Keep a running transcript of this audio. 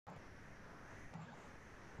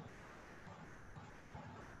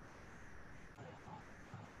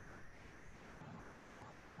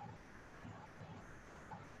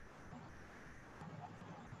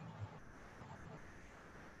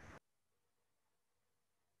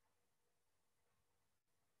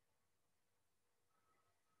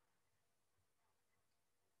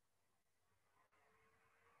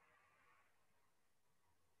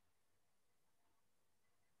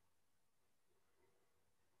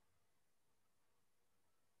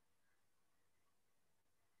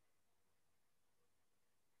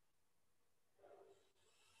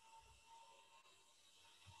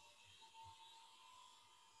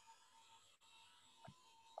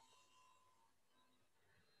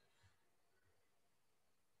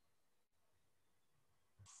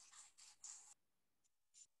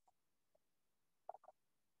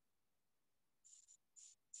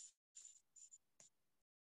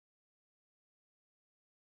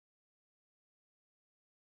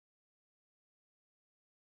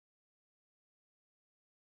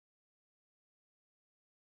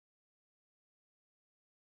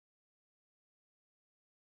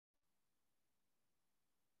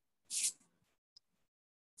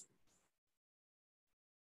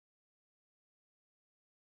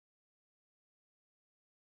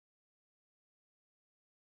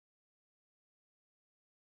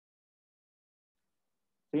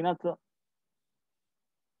Srinath, sir.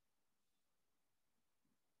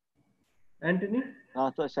 Anthony?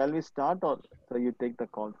 Sir, shall we start or so you take the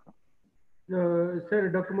call, sir? Sir,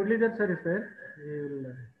 Dr. Muralidhar sir is there. He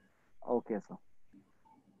will, Okay, sir.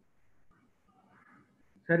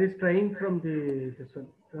 sir is trying from this one.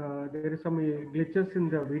 There is some glitches in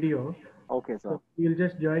the video. Okay, sir. So he will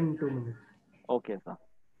just join in 2 minutes. Okay, sir.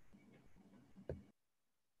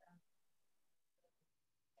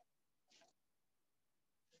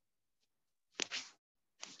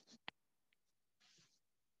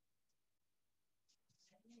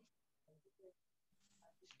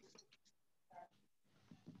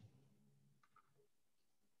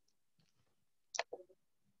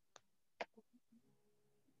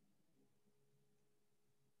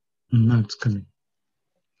 No, it's coming.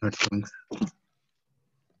 Not coming.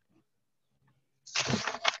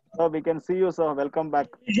 Sir, we can see you, sir. Welcome back.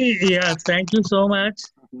 Yeah, thank you so much.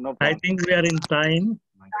 No I problem. think we are in time.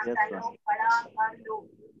 Yes, sir.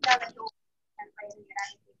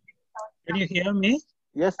 Can you hear me?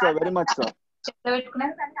 Yes, sir. Very much, sir. Good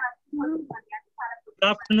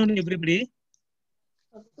afternoon, everybody.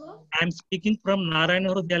 I'm speaking from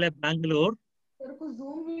Narayana Hrudyalaya, Bangalore.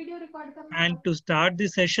 And to start the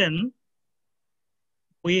session,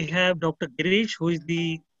 we have Dr. Girish, who is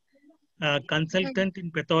the consultant in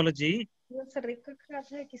pathology.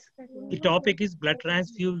 The topic is blood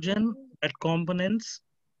transfusion, blood components,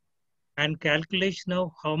 and calculation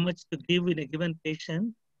of how much to give in a given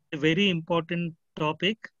patient. A very important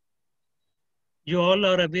topic. You all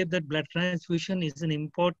are aware that blood transfusion is an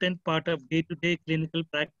important part of day-to-day clinical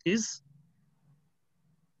practice.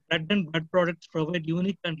 Blood and blood products provide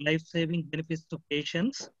unique and life-saving benefits to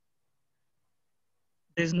patients.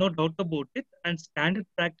 There's no doubt about it. And standard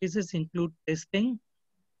practices include testing,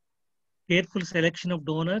 careful selection of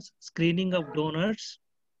donors, screening of donors,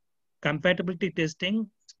 compatibility testing,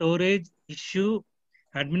 storage, issue,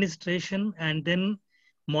 administration, and then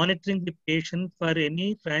monitoring the patient for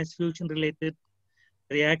any transfusion-related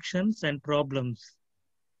reactions and problems.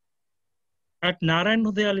 At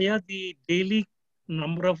Narayana Hrudyalaya, the daily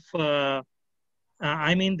number of, the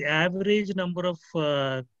average number of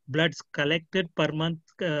bloods collected per month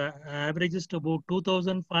averages to about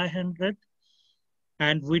 2,500,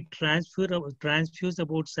 and we transfuse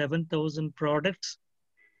about 7,000 products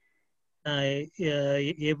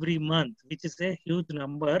every month, which is a huge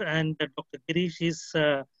number. And Dr. Girish is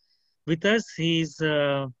with us. He is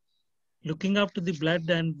looking after the blood,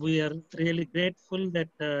 and we are really grateful that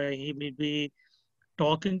he will be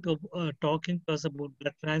talking to us about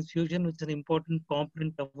blood transfusion, which is an important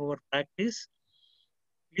component of our practice.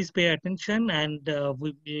 Please pay attention, and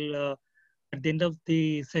we will, at the end of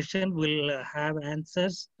the session, we'll have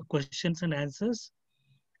questions and answers.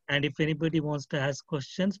 And if anybody wants to ask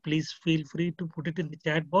questions, please feel free to put it in the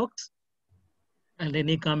chat box, and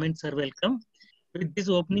any comments are welcome. With these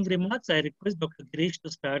opening remarks, I request Dr. Girish to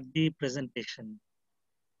start the presentation.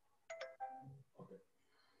 Okay.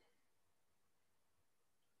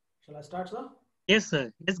 Shall I start, sir? Yes,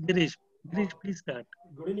 sir. Yes, Girish. Girish, please start.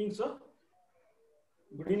 Good evening, sir.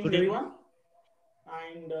 Good evening, everyone.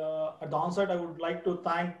 And at the onset, I would like to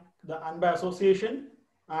thank the ANBA Association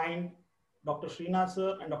and Dr. Srinath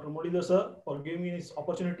sir and Dr. Muralidhar sir for giving me this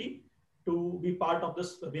opportunity to be part of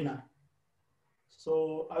this webinar.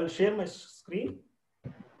 So I will share my screen.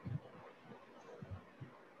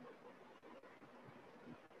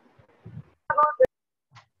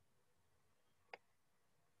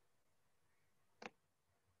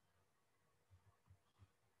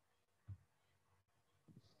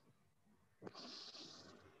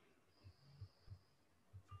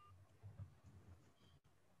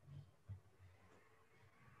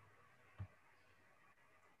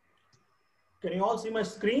 Can you all see my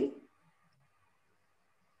screen?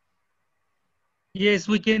 Yes,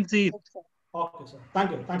 we can see it. Okay, sir.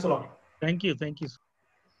 Thank you. Thanks a lot. Thank you. Thank you.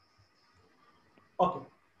 Okay.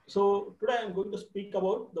 So today I'm going to speak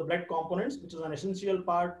about the blood components, which is an essential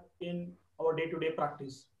part in our day-to-day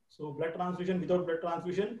practice. So blood transfusion, without blood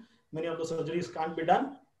transfusion, many of the surgeries can't be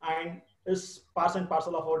done and is part and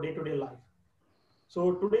parcel of our day-to-day life.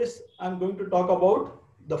 So today I'm going to talk about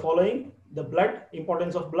the following: the blood,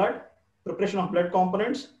 importance of blood, preparation of blood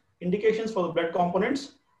components, indications for the blood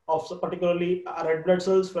components of particularly red blood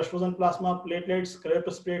cells, fresh frozen plasma, platelets,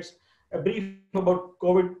 erythrocytes, a brief about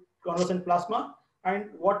COVID convalescent plasma, and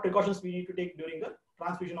what precautions we need to take during the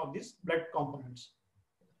transfusion of these blood components.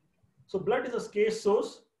 So blood is a scarce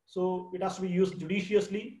source, so it has to be used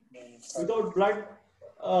judiciously. Without blood,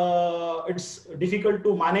 it's difficult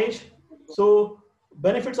to manage. So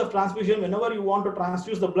benefits of transfusion: whenever you want to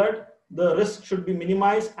transfuse the blood, the risk should be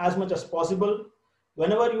minimized as much as possible.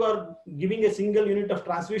 whenever you are giving a single unit of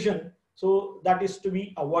transfusion, so that is to be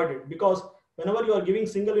avoided, because whenever you are giving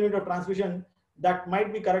single unit of transfusion, that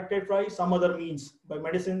might be corrected by some other means, by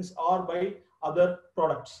medicines or by other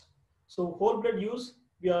products. So whole blood use,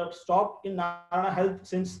 we are stopped in Narayana Health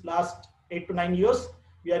since last 8 to 9 years.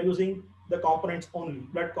 We are using the components only,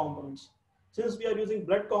 blood components. Since we are using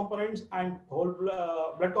blood components and whole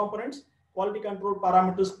blood components, quality control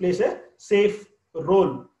parameters plays a safe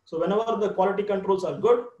role. So whenever the quality controls are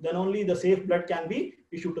good, then only the safe blood can be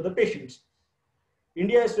issued to the patients.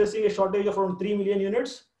 India is facing a shortage of around 3 million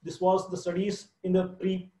units. This was the studies in the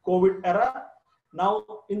pre-COVID era. Now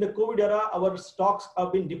in the COVID era, our stocks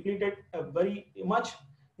have been depleted very much.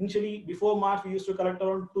 Initially, before March, we used to collect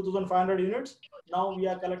around 2,500 units. Now we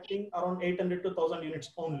are collecting around 800 to 1,000 units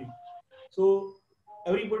only. So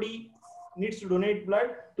everybody needs to donate blood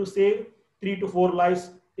to save 3 to 4 lives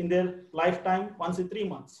in their lifetime, once in 3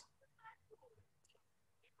 months.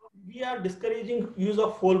 We are discouraging use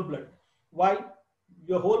of whole blood. Why?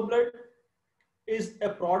 Your whole blood is a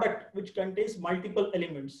product which contains multiple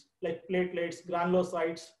elements like platelets,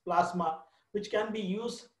 granulocytes, plasma, which can be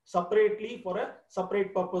used separately for a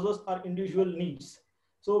separate purposes or individual needs.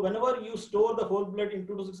 So whenever you store the whole blood in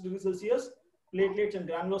 2 to 6 degrees Celsius, platelets and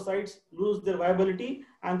granulocytes lose their viability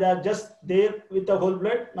and they are just there with the whole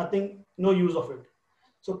blood, nothing, no use of it.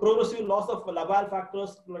 So progressive loss of Laval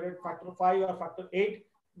factors, factor 5 or factor 8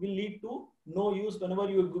 will lead to no use whenever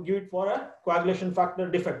you give it for a coagulation factor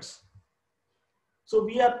defects. So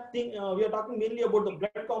we are talking mainly about the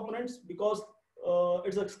blood components because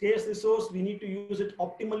it's a scarce resource. We need to use it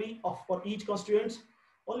optimally for each constituents.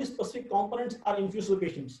 Only specific components are infused to the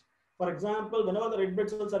patients. For example, whenever the red blood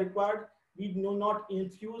cells are required, we do not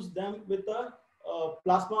infuse them with a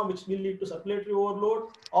plasma, which will lead to circulatory overload,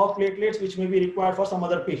 or platelets, which may be required for some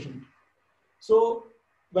other patient. So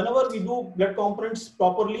whenever we do blood components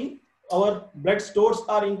properly, our blood stores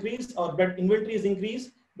are increased, our blood inventory is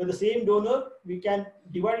increased. With the same donor, we can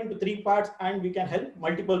divide into 3 parts and we can help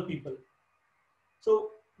multiple people.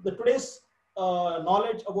 So the today's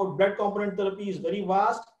knowledge about blood component therapy is very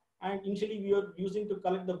vast, and initially we were using to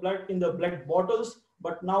collect the blood in the blood bottles,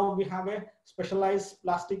 but now we have a specialized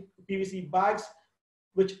plastic PVC bags,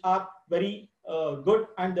 which are very good,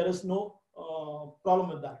 and there is no problem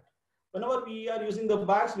with that. Whenever we are using the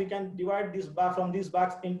bags, we can divide these from these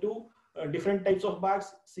bags into different types of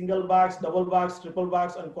bags, single bags, double bags, triple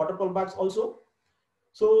bags, and quadruple bags also.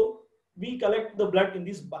 So we collect the blood in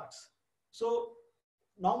these bags. So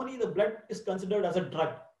normally the blood is considered as a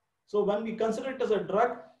drug. So when we consider it as a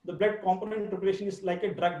drug, the blood component preparation is like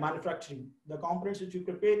a drug manufacturing. The components which you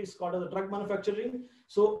prepare is called as a drug manufacturing.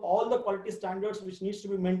 So all the quality standards which needs to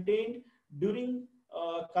be maintained during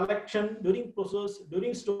collection, during process,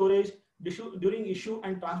 during storage, during issue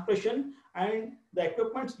and transportation, and the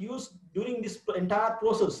equipment used during this entire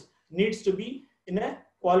process needs to be in a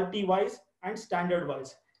quality wise and standard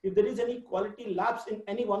wise. If there is any quality lapse in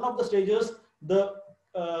any one of the stages, the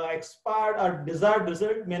expired or desired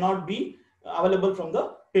result may not be available from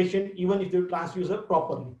the patient, even if you transfuse it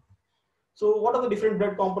properly. So what are the different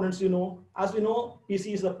blood components? As we know,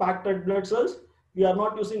 PC is the packed red blood cells. We are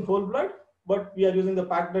not using whole blood, but we are using the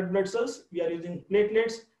packed red blood cells. We are using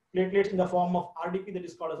platelets in the form of RDP, that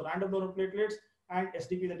is called as random donor platelets, and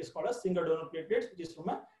SDP, that is called as single donor platelets, which is from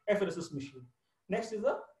a apheresis machine. Next is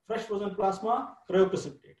the fresh frozen plasma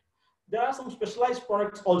cryoprecipitate. There are some specialized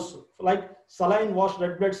products also, like saline washed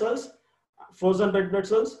red blood cells, frozen red blood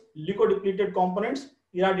cells, leukodepleted components,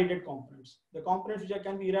 irradiated components. The components which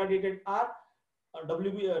can be irradiated are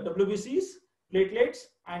WBCs, platelets,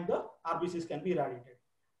 and the RBCs can be irradiated.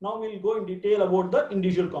 Now we'll go in detail about the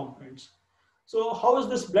individual components. So how is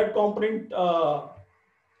this blood components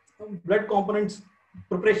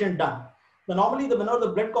preparation done? So normally, whenever the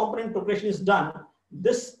blood component preparation is done,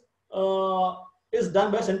 this is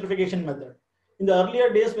done by centrifugation method. In the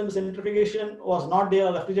earlier days, when the centrifugation was not there,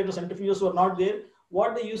 or refrigerator centrifuges were not there,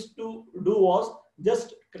 what they used to do was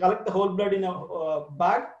just collect the whole blood in a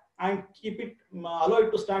bag and keep it, allow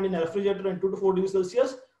it to stand in a refrigerator in 2 to 4 degrees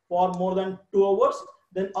Celsius for more than 2 hours.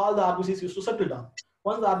 Then all the RBCs used to settle down.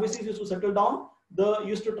 Once the RBCs used to settle down, they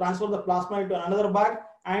used to transfer the plasma into another bag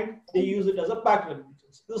and they use it as a packed red blood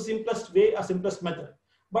cells. This is the simplest way, a simplest method.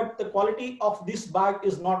 But the quality of this bag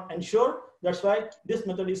is not ensured. That's why this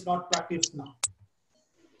method is not practiced now.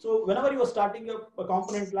 So whenever you are starting a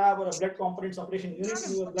component lab or a blood component separation unit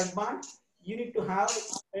in your blood bank, you need to have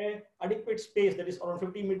an adequate space, that is around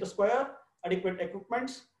 50 meters square, adequate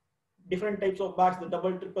equipments, different types of bags, the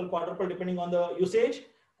double, triple, quadruple, depending on the usage.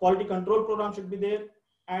 Quality control program should be there,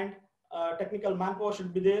 and technical manpower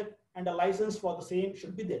should be there, and a license for the same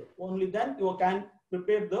should be there. Only then you can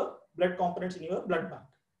prepare the blood components in your blood bank.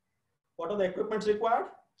 What are the equipments required?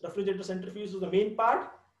 Refrigerator centrifuge is the main part,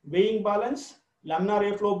 weighing balance, laminar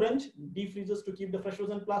airflow bench, deep freezers to keep the fresh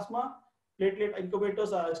frozen plasma, platelet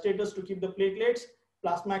incubators or agitators to keep the platelets,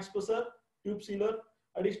 plasma expressor, tube sealer,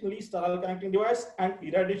 additionally sterile connecting device and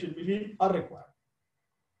irradiation machine are required.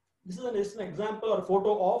 This is an example or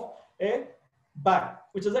photo of a bag,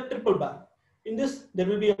 which is a triple bag. In this, there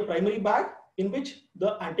will be a primary bag in which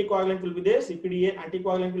the anticoagulant will be there, CPDA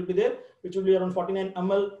anticoagulant will be there, which will be around 49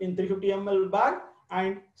 ml in 350 ml bag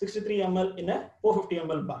and 63 ml in a 450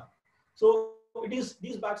 ml bag. So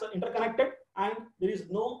these bags are interconnected, and there is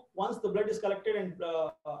no, once the blood is collected and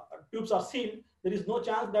tubes are sealed, there is no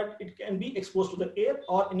chance that it can be exposed to the air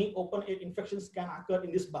or any open air infections can occur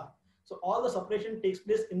in this bag. So all the separation takes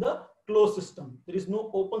place in the closed system. There is no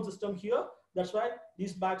open system here. That's why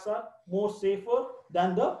these bags are more safer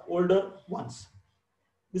than the older ones.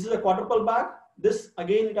 This is a quadruple bag. This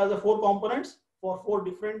again, it has 4 components for 4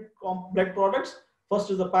 different blood products. First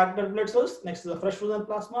is the packed red blood cells. Next is the fresh frozen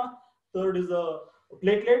plasma. Third is the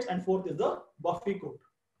platelets, and fourth is the Buffy coat.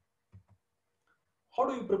 How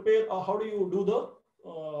do you prepare or how do you do the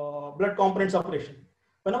blood component separation?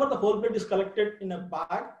 Whenever the whole blood is collected in a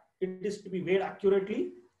bag, it is to be weighed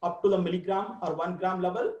accurately up to the milligram or 1 gram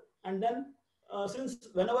level. And then since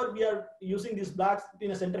whenever we are using these bags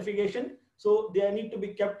in a centrifugation, so they need to be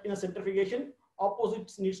kept in a centrifugation,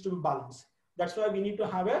 opposites needs to be balanced. That's why we need to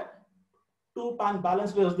have a 2-pan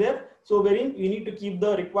balance was there. So wherein we need to keep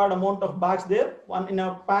the required amount of bags there. One in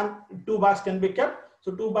a pan, 2 bags can be kept.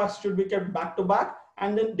 So 2 bags should be kept back to back,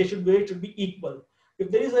 and then they should weight should be equal. If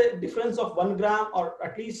there is a difference of 1 gram or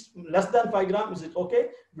at least less than 5 grams, is it okay?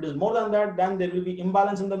 If it is more than that, then there will be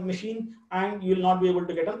imbalance in the machine and you will not be able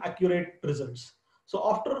to get an accurate results.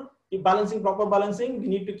 So after balancing, proper balancing, we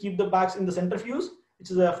need to keep the bags in the centrifuge, which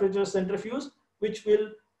is a refrigerator centrifuge, which will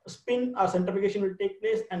spin or centrifugation will take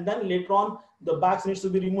place, and then later on the bags needs to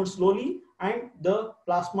be removed slowly and the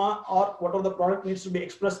plasma or whatever the product needs to be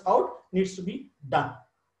expressed out needs to be done.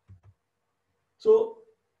 So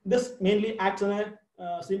this mainly acts on a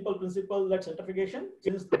simple principle that centrifugation,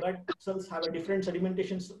 since the blood cells have a different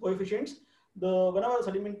sedimentation coefficients, whenever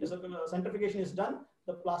centrifugation is done,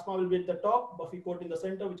 the plasma will be at the top, Buffy coat in the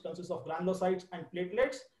center, which consists of granulocytes and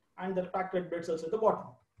platelets, and the packed red blood cells at the bottom.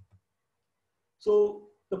 So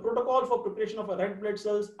the protocol for preparation of a red blood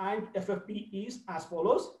cells and FFP is as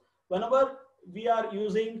follows. Whenever we are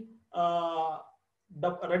using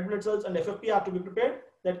the red blood cells and FFP are to be prepared,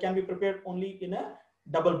 that can be prepared only in a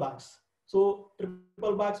double bags. So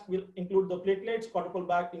triple bags will include the platelets, quadruple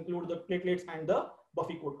bag include the platelets and the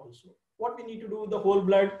Buffy coat also. What we need to do with the whole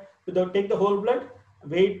blood, take the whole blood,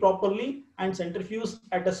 weigh it properly and centrifuge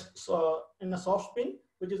at in a soft spin,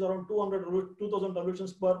 which is around 2000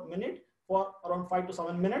 revolutions per minute for around 5 to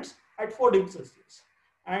 7 minutes at 4 degrees Celsius.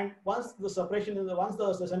 And once the separation is, once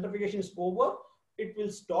the centrifugation is over, it will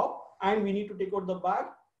stop and we need to take out the bag.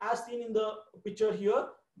 As seen in the picture here,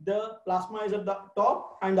 the plasma is at the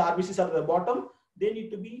top and the RBCs are at the bottom. They need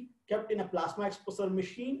to be kept in a plasma expressor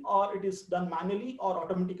machine, or it is done manually or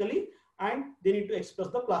automatically, and they need to express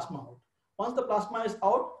the plasma out. Once the plasma is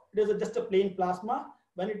out, it is just a plain plasma.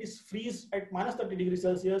 When it is freeze at minus 30 degrees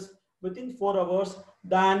Celsius within 4 hours,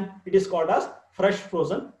 then it is called as fresh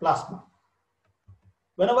frozen plasma.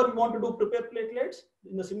 Whenever we want to do prepare platelets,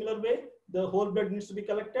 in a similar way, the whole blood needs to be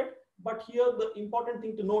collected. But here the important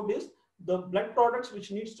thing to note is the blood products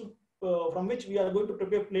which needs to from which we are going to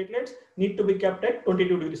prepare platelets need to be kept at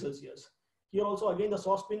 22 degrees Celsius. Here also again the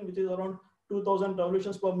saucepan, which is around 2000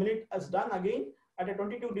 revolutions per minute, is done again at a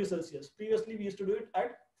 22 degrees Celsius. Previously we used to do it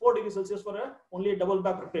at 4 degrees Celsius for only a double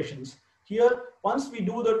bag preparations. Here once we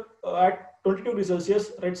do that at 22 degrees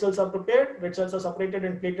Celsius, red cells are prepared, red cells are separated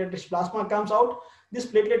and platelet-rich plasma comes out. This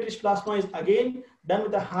platelet-rich plasma is again done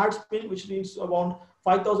with a hard spin, which needs around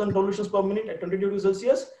 5000 revolutions per minute at 22 degrees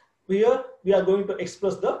Celsius. Here we are going to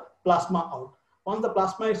express the plasma out. Once the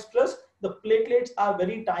plasma is expressed, the platelets are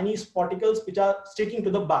very tiny particles which are sticking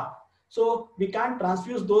to the bag. So we can't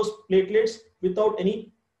transfuse those platelets without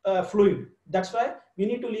any fluid. That's why we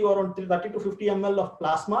need to leave around 30 to 50 ml of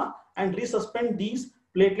plasma and resuspend these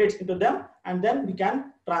platelets into them, and then we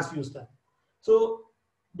can transfuse them. So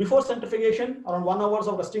before centrifugation, around 1 hour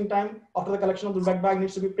of resting time after the collection of the blood bag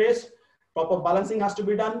needs to be placed. Proper balancing has to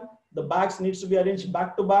be done. The bags needs to be arranged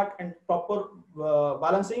back to back and proper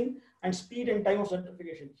balancing and speed and time of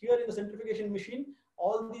centrifugation. Here in the centrifugation machine,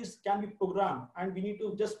 all these can be programmed and we need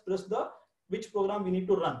to just press which program we need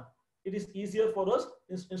to run. It is easier for us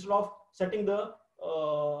instead of setting the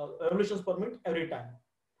revolutions per minute every time.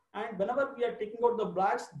 And whenever we are taking out the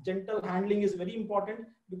bags, gentle handling is very important,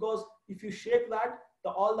 because If you shake that,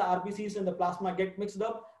 all the RBCs and the plasma get mixed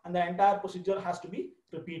up and the entire procedure has to be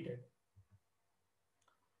repeated.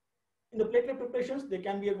 In the platelet preparations, there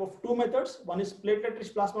can be of two methods. One is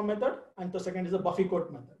platelet-rich plasma method and the second is the Buffy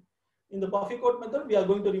coat method. In the Buffy coat method, we are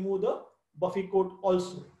going to remove the Buffy coat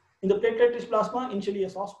also. In the platelet-rich plasma, initially a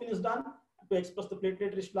soft spin is done to express the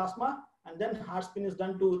platelet-rich plasma, and then hard spin is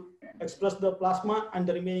done to express the plasma, and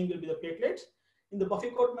the remaining will be the platelets. In the Buffy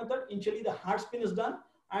coat method, initially the hard spin is done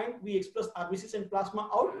and we express RBCs and plasma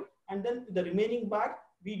out, and then the remaining back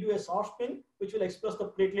we do a soft spin which will express the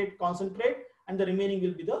platelet concentrate, and the remaining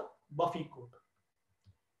will be the Buffy coat.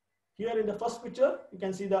 Here in the first picture, you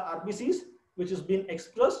can see the RBCs which is being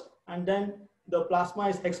expressed, and then the plasma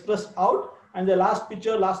is expressed out. And the last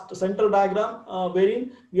picture, last central diagram,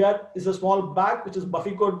 wherein is a small bag which is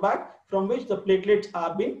Buffy coat bag from which the platelets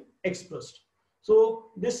are being expressed.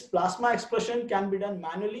 So this plasma expression can be done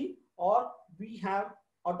manually, or we have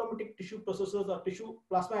automatic tissue processors or tissue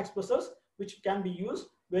plasma expressors which can be used,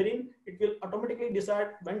 wherein it will automatically decide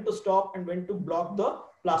when to stop and when to block the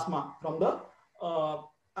plasma from the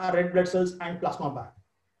red blood cells and plasma bag.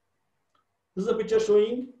 This is a picture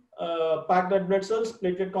showing packed red blood cells,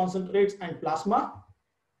 platelet concentrates, and plasma.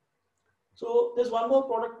 So there's one more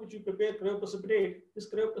product which we prepare, cryoprecipitate.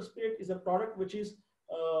 This cryoprecipitate is a product which is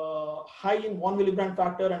high in von Willebrand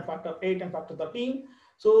factor and factor 8 and factor 13.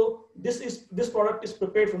 So this product is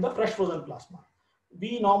prepared from the fresh frozen plasma.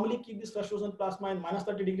 We normally keep this fresh frozen plasma in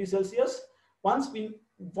 -30 degrees Celsius. Once we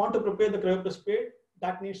want to prepare the cryoprecipitate,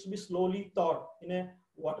 that needs to be slowly thawed in a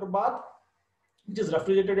water bath, which is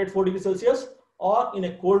refrigerated at 4 degrees Celsius, or in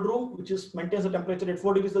a cold room, which maintains the temperature at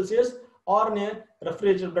 4 degrees Celsius, or in a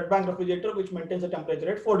refrigerator, blood bank refrigerator, which maintains the temperature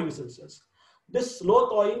at 4 degrees Celsius. This slow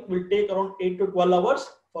thawing will take around 8 to 12 hours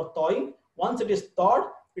for thawing. Once it is thawed,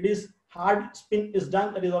 it is hard spin is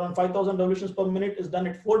done, that is around 5,000 revolutions per minute is done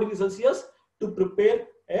at 4 degrees Celsius to prepare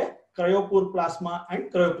a cryopure plasma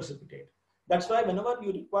and cryoprecipitate. That's why whenever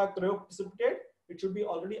you require cryoprecipitate, it should be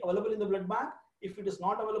already available in the blood bank. If it is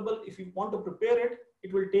not available, if you want to prepare it,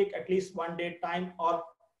 it will take at least 1 day time or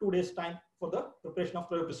 2 days time for the preparation of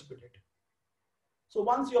cryoprecipitate. So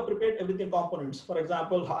once you have prepared everything components, for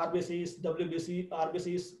example, RBCs, WBC,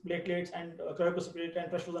 RBCs, platelets, and cryoprecipitate and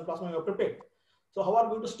fresh frozen plasma you have prepared. So how are we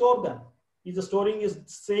going to store them? Is the storing is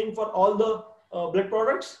same for all the blood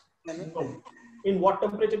products? No. In what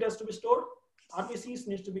temperature it has to be stored? RBCs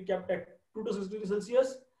needs to be kept at 2 to 6 degrees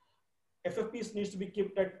Celsius. FFPs needs to be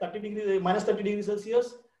kept at -30 degrees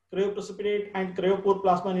Celsius. Cryoprecipitate and cryopure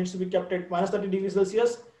plasma needs to be kept at -30 degrees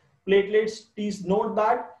Celsius. Platelets, please note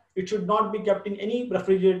that it should not be kept in any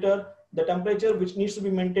refrigerator. The temperature which needs to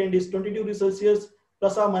be maintained is 20 degrees Celsius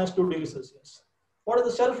plus or minus 2 degrees Celsius. What is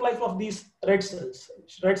the shelf life of these red cells?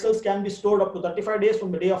 Red cells can be stored up to 35 days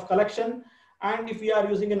from the day of collection. And if we are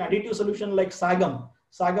using an additive solution like SAGM,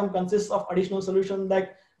 SAGM consists of additional solution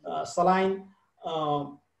like saline,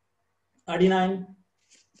 adenine,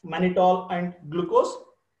 mannitol, and glucose.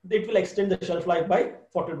 It will extend the shelf life by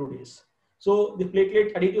 42 days. So the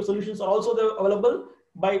platelet additive solutions are also available,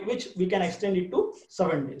 by which we can extend it to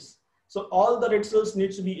 7 days. So all the red cells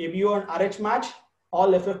needs to be ABO and RH match.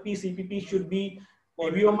 All FFP, CPP should be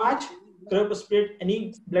ABO match. Cryoprecipitate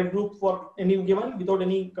any blood group for any given without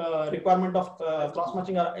any requirement of cross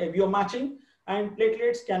matching or ABO matching, and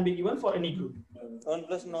platelets can be given for any group.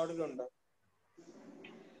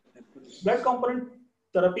 Blood component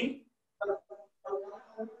therapy,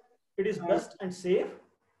 it is best and safe.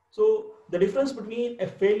 So the difference between a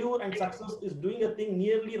failure and success is doing a thing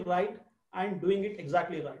nearly right and doing it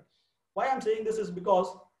exactly right. Why I'm saying this is because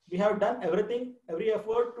we have done everything, every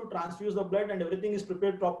effort to transfuse the blood, and everything is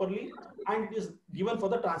prepared properly and it is given for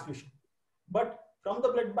the transfusion. But from the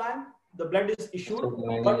blood bank, the blood is issued,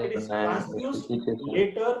 but it is transfused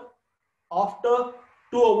later after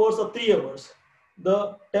 2 hours or 3 hours.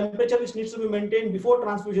 The temperature which needs to be maintained before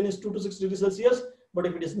transfusion is 2 to 6 degrees Celsius. But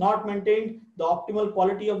if it is not maintained, the optimal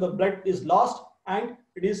quality of the blood is lost and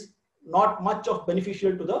it is not much of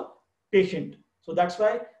beneficial to the patient. So that's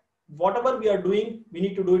why whatever we are doing, we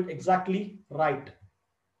need to do it exactly right.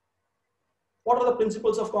 What are the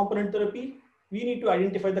principles of component therapy? We need to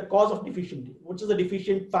identify the cause of deficiency, which is the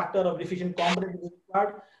deficient factor or deficient component is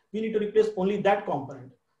required. We need to replace only that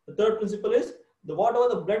component. The third principle is whatever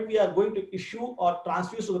the blood we are going to issue or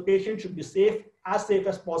transfuse to the patient should be safe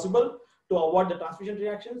as possible, to avoid the transfusion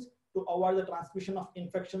reactions, to avoid the transmission of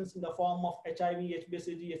infections in the form of HIV,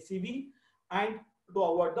 HBsAg, HCV, and to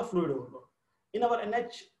avoid the fluid overload. In our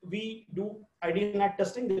NH, we do IDNAT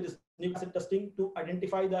testing, that is nucleic acid testing, to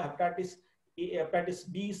identify the hepatitis A, hepatitis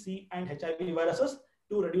B, C, and HIV viruses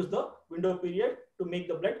to reduce the window period to make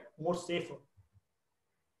the blood more safer.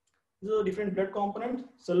 These are the different blood components.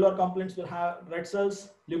 Cellular components will have red cells,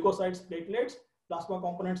 leukocytes, platelets. Plasma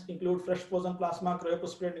components include fresh frozen plasma,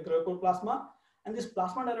 cryoprecipitate, and cryoplasma. And these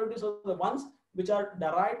plasma derivatives are the ones which are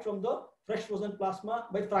derived from the fresh frozen plasma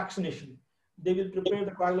by fractionation. They will prepare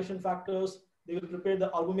the coagulation factors. They will prepare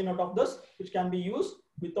the albumin out of this, which can be used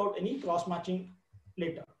without any cross-matching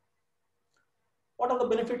later. What are the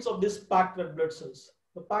benefits of this packed red blood cells?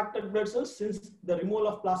 The packed red blood cells, since the removal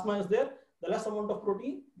of plasma is there, the less amount of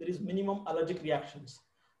protein, there is minimum allergic reactions.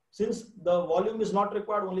 Since the volume is not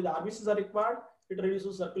required, only the RBCs are required, it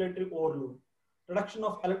reduces circulatory overload. Reduction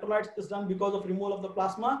of electrolytes is done because of removal of the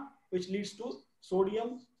plasma, which leads to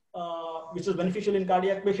sodium, which is beneficial in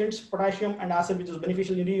cardiac patients, potassium and acid, which is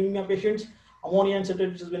beneficial in anemia patients, ammonia and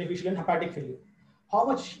citrate, which is beneficial in hepatic failure. How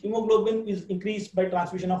much hemoglobin is increased by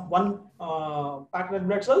transfusion of one packed red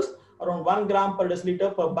blood cells? Around 1 gram per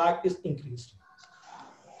deciliter per bag is increased.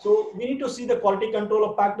 So we need to see the quality control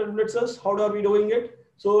of packed red blood cells. How are we doing it?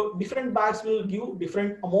 So different bags will give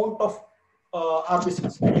different amount of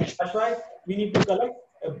RBCs. That's why we need to collect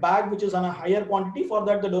a bag which is on a higher quantity. For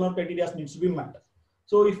that, the donor criteria needs to be met.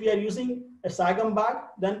 So if we are using a SAGM bag,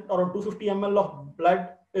 then around 250 ml of blood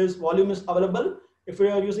volume is available. If we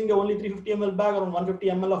are using a only 350 ml bag, around 150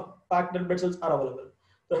 ml of packed red blood cells are available.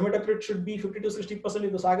 The hematocrit should be 50 to 60%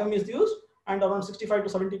 if the SAGM is used, and around 65 to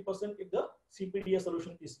 70% if the CPDA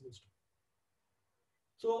solution is used.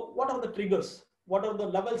 So what are the triggers? What are the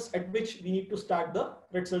levels at which we need to start the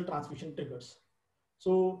red cell transfusion triggers?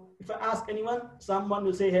 So if I ask anyone, someone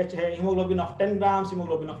will say hey, hemoglobin of 10 grams,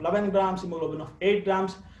 hemoglobin of 11 grams, hemoglobin of 8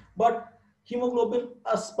 grams, but hemoglobin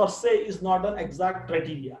as per se is not an exact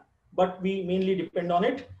criteria, but we mainly depend on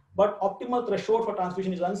it. But optimal threshold for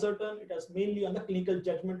transfusion is uncertain. It is mainly on the clinical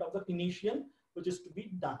judgment of the clinician, which is to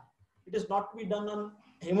be done. It is not to be done on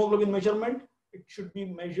hemoglobin measurement. It should be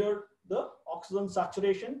measured the oxygen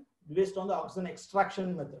saturation based on the oxygen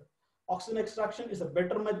extraction method. Oxygen extraction is a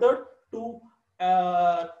better method to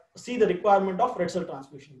see the requirement of red cell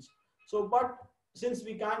transfusions. So, but since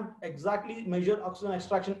we can't exactly measure oxygen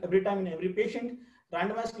extraction every time in every patient,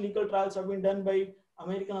 randomized clinical trials have been done by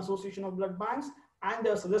American Association of Blood Banks, and they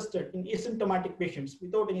are suggested in asymptomatic patients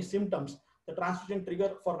without any symptoms, the transfusion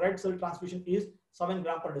trigger for red cell transfusion is 7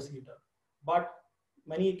 gram per deciliter. But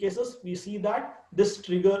many cases we see that this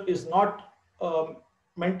trigger is not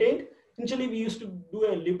maintained. Initially, we used to do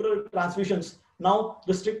a liberal transfusions. Now,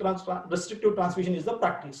 restrictive transfusion is the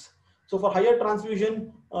practice. So for higher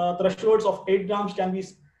transfusion, thresholds of 8 grams can be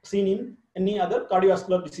seen in any other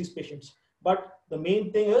cardiovascular disease patients. But the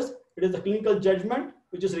main thing is, it is the clinical judgment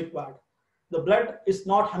which is required. The blood is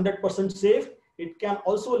not 100% safe. It can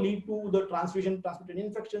also lead to the transfusion-transmitted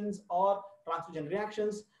infections or transfusion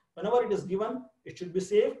reactions. Whenever it is given, it should be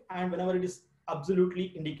safe, and whenever it is absolutely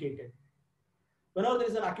indicated. Whenever there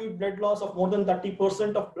is an acute blood loss of more than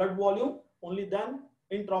 30% of blood volume, only then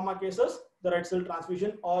in trauma cases, the red cell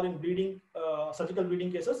transfusion, or in bleeding, surgical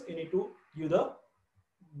bleeding cases, you need to give the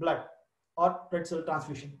blood or red cell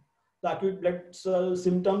transfusion. The acute blood cell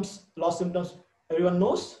symptoms, loss symptoms, everyone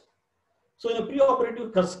knows. So in a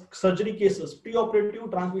preoperative surgery cases, preoperative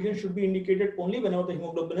transfusion should be indicated only whenever the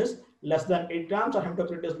hemoglobin is less than 8 grams or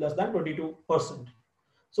hematocrit is less than 22%.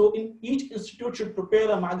 So in each institute should prepare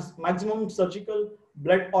a maximum surgical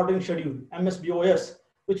blood ordering schedule, MSBOS,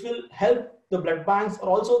 which will help the blood banks or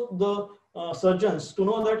also the surgeons to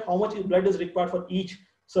know that how much blood is required for each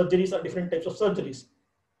surgeries or different types of surgeries,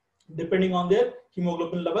 depending on their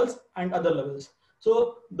hemoglobin levels and other levels.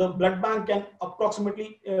 So the blood bank can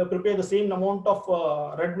approximately prepare the same amount of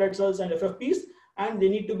red blood cells and FFPs, and they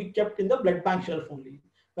need to be kept in the blood bank shelf only.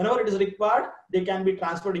 Whenever it is required, they can be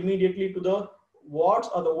transferred immediately to the wards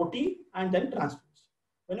or the OT and then transfused.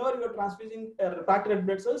 Whenever you are transfusing packed red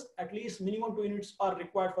blood cells, at least minimum 2 units are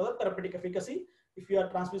required for the therapeutic efficacy. If you are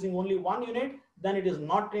transfusing only 1 unit, then it is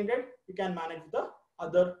not needed. You can manage the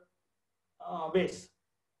other ways.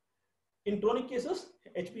 In chronic cases,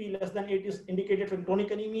 HB less than 8 is indicated for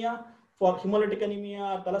chronic anemia. For hemolytic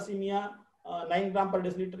anemia, thalassemia, 9 gram per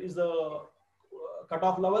deciliter is the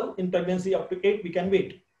cutoff level. In pregnancy, up to 8, we can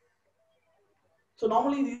wait. So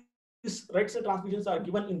normally these red cell transfusions are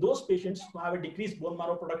given in those patients who have a decreased bone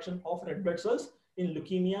marrow production of red blood cells, in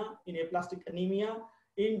leukemia, in aplastic anemia,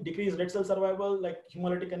 in decreased red cell survival like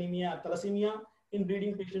hemolytic anemia or thalassemia, in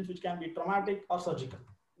bleeding patients which can be traumatic or surgical.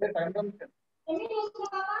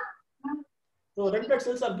 So red blood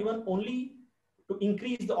cells are given only to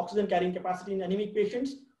increase the oxygen carrying capacity in anemic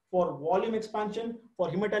patients, for volume expansion, for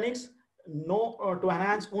hematinics, to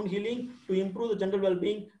enhance wound healing, to improve the general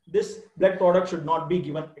well-being. This blood product should not be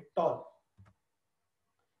given at all.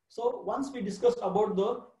 So once we discussed about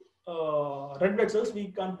the red blood cells,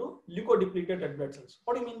 we come to leukodepleted red blood cells.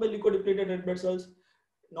 What do you mean by leukodepleted red blood cells?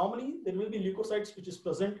 Normally, there will be leukocytes which is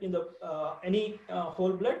present in the any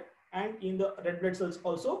whole blood and in the red blood cells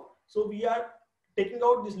also. So we are taking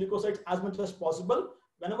out these leukocytes as much as possible.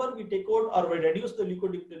 Whenever we take out or we reduce the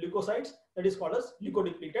leukocytes, that is called as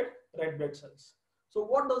leukodepleted red blood cells. So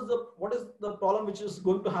what is the problem which is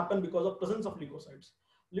going to happen because of presence of leukocytes?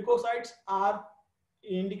 Leukocytes are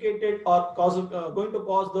indicated or going to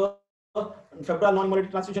cause the febrile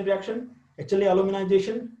non-hemolytic transfusion reaction, HLA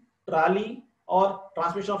aluminization, TRALI, or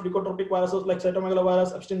transmission of leukotropic viruses like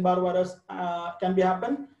cytomegalovirus, Epstein-Barr virus can be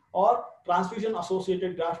happen, or transfusion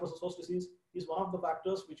associated graft versus host disease is one of the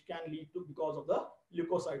factors which can lead to because of the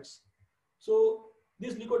leukocytes. So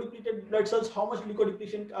these leukodepleted blood cells, how much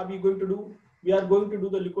leukodepletion are we going to do? We are going to do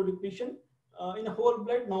the leukodepletion in a whole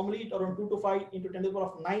blood. Normally around 2 to 5 into 10 to the power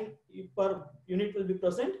of 9 per unit will be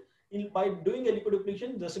present. By doing a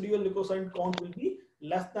leukodepletion, the residual leukocyte count will be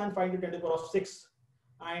less than 5 to 10 to the power of 6,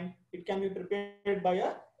 and it can be prepared by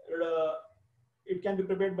a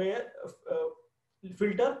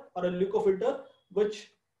filter or a leukofilter,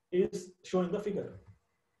 which is shown in the figure.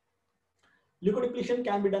 Leukodepletion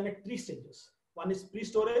can be done at 3 stages. One is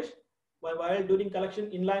pre-storage, while during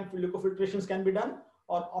collection inline leukofiltrations can be done,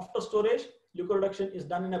 or after storage, leukoreduction is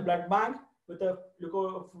done in a blood bank with a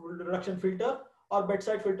leukoreduction filter, or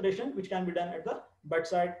bedside filtration, which can be done at the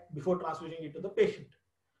bedside before transfusing it to the patient.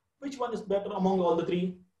 Which one is better among all the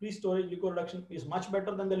 3? Pre-storage leukoreduction is much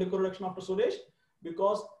better than the leukoreduction after storage,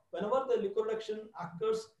 because whenever the leukoreduction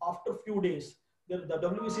occurs after few days, the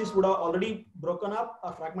WBCs would have already broken up,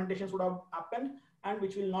 or fragmentations would have happened, and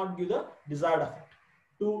which will not give the desired effect.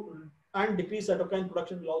 And decreased cytokine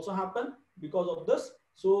production will also happen because of this.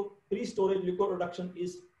 So pre-storage leukoreduction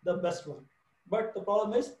is the best one. But the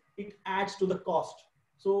problem is it adds to the cost.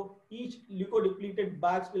 So each leukodepleted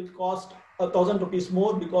bags will cost 1,000 rupees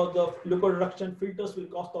more, because the leukoreduction filters will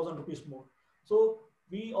cost 1,000 rupees more. So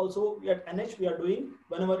we also at NH, we are doing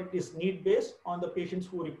whenever it is need based on the patients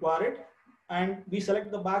who require it. And we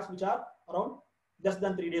select the bags which are around less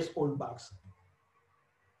than 3 days old bags.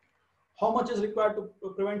 How much is required to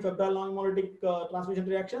prevent febrile non-hemolytic transfusion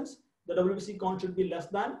reactions? The WBC count should be less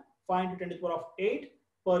than 5 to 10 to the power of 8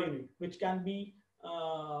 per unit, which can be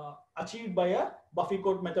achieved by a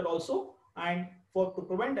Buffy-Coat method also. And to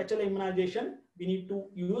prevent HLA immunization, we need to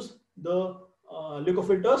use the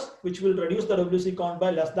leukofilters, which will reduce the WBC count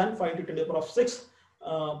by less than 5 to 10 to the power of 6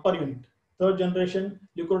 per unit. Third generation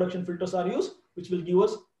leukoreduction filters are used, which will give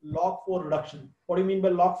us log4 reduction. What do you mean by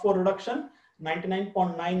log4 reduction?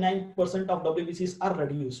 99.99% of WBCs are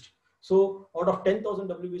reduced. So out of 10,000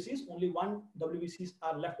 WBCs, only 1 WBCs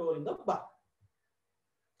are left over in the bag.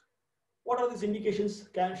 What are these indications?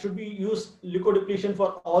 Should we use leukodepletion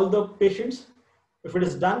for all the patients? If it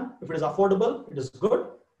is done, if it is affordable, it is good.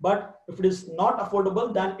 But if it is not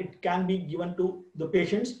affordable, then it can be given to the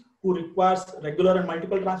patients who requires regular and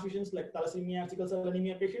multiple transfusions, like thalassemia and sickle cell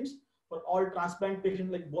anemia patients. For all transplant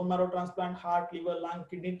patients like bone marrow transplant, heart, liver, lung,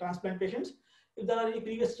 kidney transplant patients, if there are any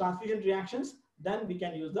previous transfusion reactions, then we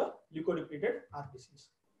can use the leukodepleted RBCs.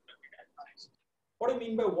 What do you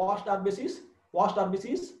mean by washed RBCs? Washed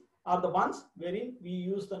RBCs are the ones wherein we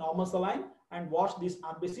use the normal saline and wash these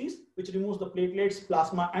RBCs, which removes the platelets,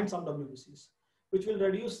 plasma, and some WBCs, which will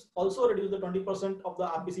also reduce the 20% of the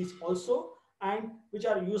RBCs also, and which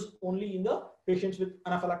are used only in the patients with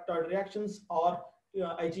anaphylactoid reactions or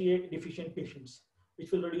IgA deficient patients,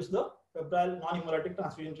 which will reduce the febrile non-hemolytic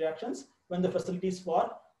transfusion reactions when the facilities for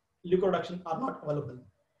leukoreduction are not available.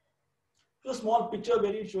 It's a small picture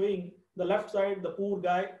where it's showing the left side, the poor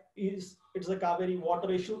guy it's a Kaveri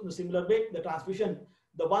water issue. In a similar way, the transfusion,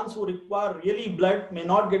 the ones who require really blood may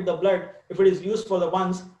not get the blood if it is used for the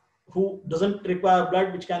ones who doesn't require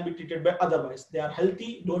blood, which can be treated by otherwise. They are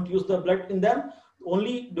healthy, don't use the blood in them.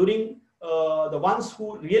 Only during the ones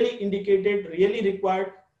who really indicated, really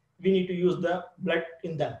required, we need to use the blood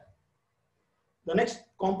in them. The next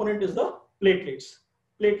component is the platelets.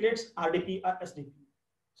 Platelets, RDP or SDP.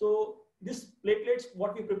 So these platelets,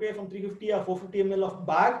 what we prepare from 350 or 450 ml of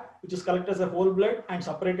bag, which is collected as a whole blood and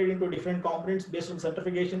separated into different components based on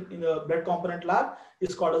centrifugation in the blood component lab,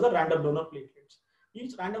 is called as a random donor platelets.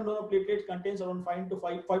 Each random donor platelet contains around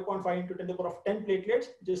 5.5 into 10 to the power of 10 platelets,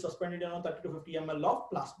 which is suspended in around 30 to 50 ml of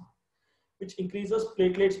plasma, which increases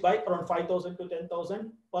platelets by around 5,000 to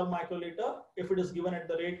 10,000 per microliter if it is given at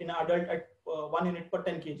the rate in an adult at 1 unit per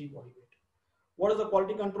 10 kg body weight. What is the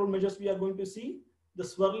quality control measures we are going to see? The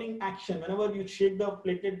swirling action. Whenever you shake the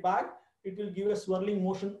platelet bag, it will give a swirling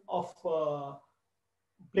motion of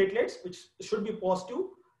platelets, which should be positive,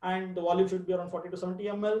 and the volume should be around 40 to 70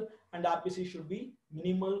 ml, and the RBC should be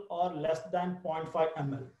minimal or less than 0.5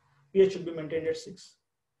 ml. pH should be maintained at 6.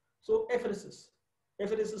 So apheresis.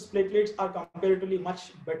 Apheresis platelets are comparatively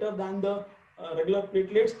much better than the regular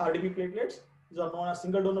platelets, RDP platelets. These are known as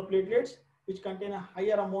single donor platelets, which contain a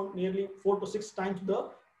higher amount, nearly 4 to 6 times the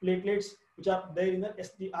platelets which are there in the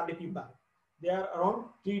RDP bag. They are around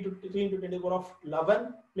 3 into 10 to the power of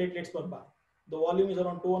 11 platelets per bag. The volume is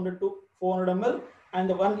around 200 to 400 ml, and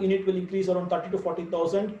the 1 unit will increase around 30 to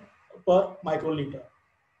 40,000 per microliter.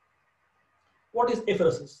 What is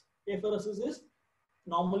apheresis? Apheresis is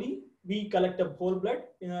normally we collect a whole blood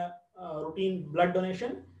in a routine blood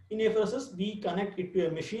donation. In apheresis, we connect it to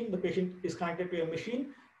a machine. The patient is connected to a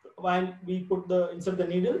machine. While we insert the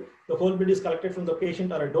needle, the whole blood is collected from the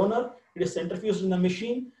patient or a donor. It is centrifuged in the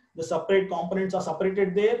machine. The separate components are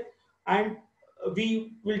separated there, and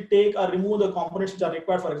we will take or remove the components which are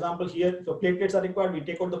required. For example, here, if the platelets are required, we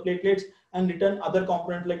take out the platelets and return other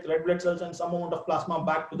components like red blood cells and some amount of plasma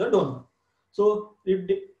back to the donor. So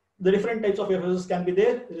the different types of apheresis can be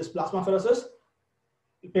there. There is plasmapheresis,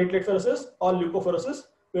 platelet pheresis, or leukopheresis,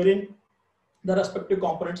 wherein the respective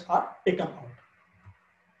components are taken out.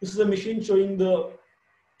 This is a machine showing the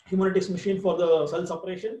Haemonetics machine for the cell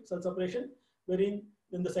separation, wherein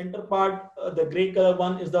in the center part, the gray color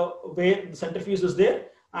one is the where the centrifuge is there,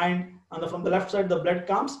 and from the left side the blood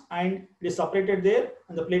comes and it is separated there,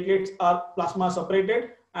 and the platelets are plasma separated,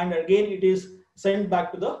 and again it is sent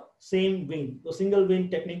back to the same vein. The single vein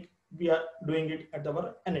technique, we are doing it at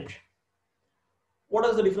our NH. What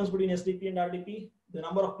is the difference between SDP and RDP? The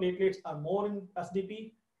number of platelets are more in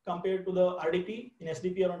SDP compared to the RDP. In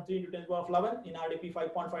SDP around 3 to 10 to the power of 11, in RDP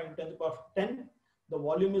 5.5 to 10 to the power of 10. The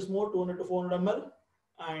volume is more, 200 to 400 ml,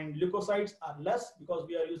 and leukocytes are less because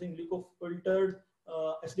we are using leukofiltered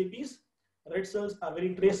SDPs. Red cells are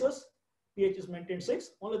very traces. pH is maintained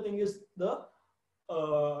 6. Only thing is the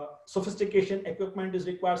sophistication, equipment is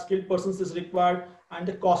required, skilled persons is required, and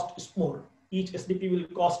the cost is more. Each SDP will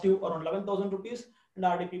cost you around 11,000 rupees, and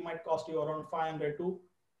RDP might cost you around 500 to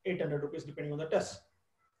 800 rupees depending on the test.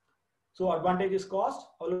 So advantage is cost,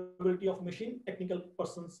 availability of machine, technical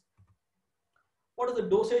persons. What is the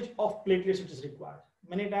dosage of platelets which is required?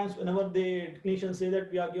 Many times whenever the clinicians say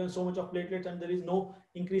that we are given so much of platelets and there is no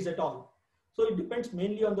increase at all. So it depends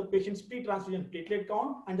mainly on the patient's pre-transfusion platelet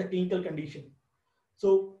count and the clinical condition.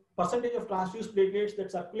 So percentage of transfused platelets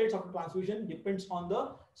that circulates after transfusion depends on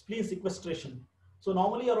the spleen sequestration. So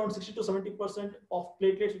normally around 60 to 70% of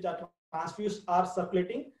platelets which are transfused are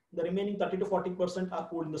circulating. The remaining 30 to 40% are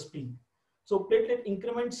pooled in the spleen. So platelet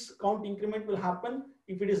count increment will happen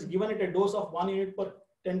if it is given at a dose of 1 unit per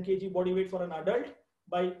 10 kg body weight for an adult,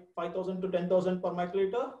 by 5,000 to 10,000 per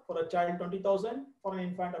microliter, for a child 20,000, for an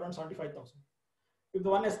infant around 75,000. If the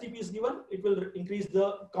 1 STP is given, it will increase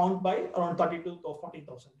the count by around 32 to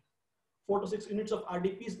 40,000. 4 to 6 units of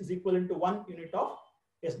RDPs is equivalent to 1 unit of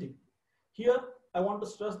SDP. Here, I want to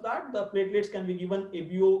stress that the platelets can be given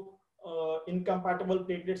ABO incompatible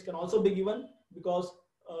platelets can also be given, because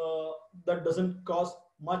that doesn't cause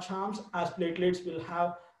much harms, as platelets will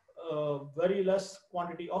have very less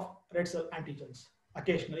quantity of red cell antigens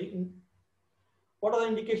occasionally. What are the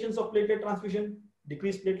indications of platelet transfusion?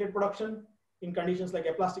 Decreased platelet production in conditions like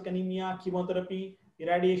aplastic anemia, chemotherapy,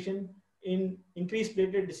 irradiation, in increased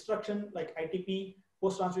platelet destruction like ITP,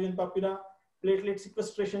 post-transfusion purpura, platelet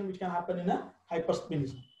sequestration, which can happen in a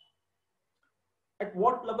hypersplenism. At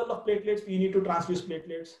what level of platelets we need to transfuse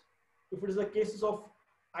platelets? If it is the cases of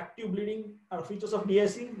active bleeding or features of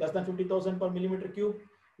DIC, less than 50,000 per millimeter cube.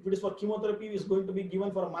 If it is for chemotherapy, it is going to be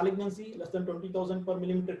given for a malignancy, less than 20,000 per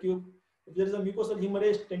millimeter cube. If there is a mucosal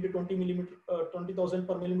hemorrhage, 10 to 20,000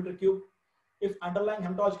 per millimeter cube. If underlying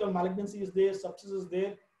hematological malignancy is there, sepsis is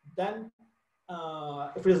there, then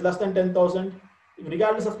if it is less than 10,000,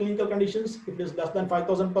 regardless of clinical conditions, if it is less than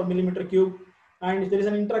 5,000 per millimeter cube, and if there is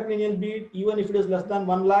an intracranial bleed, even if it is less than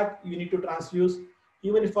 1 lakh, you need to transfuse.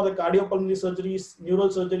 Even if for the cardiopulmonary surgeries, neural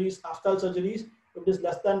surgeries, aphthal surgeries, if it is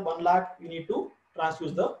less than 1 lakh, you need to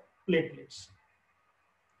transfuse the platelets.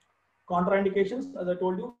 Contraindications, as I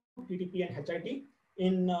told you, TTP and HIT.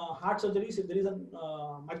 In heart surgeries, if there is a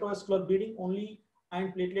microvascular bleeding only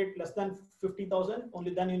and platelet less than 50,000,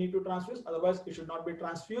 only then you need to transfuse, otherwise it should not be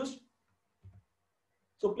transfused.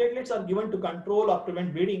 So platelets are given to control or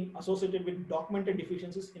prevent bleeding associated with documented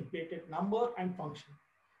deficiencies in platelet number and function.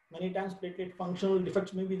 Many times platelet functional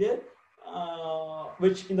defects may be there,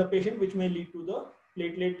 which in the patient, which may lead to the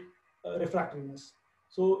platelet refractoriness.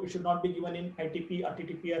 So it should not be given in ITP or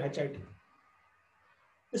TTP or HIT.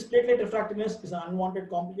 This platelet refractoriness is an unwanted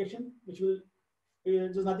complication, which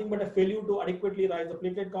is nothing but a failure to adequately rise the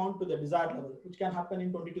platelet count to the desired level, which can happen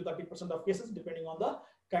in 20 to 30% of cases, depending on the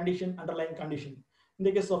condition, underlying condition. In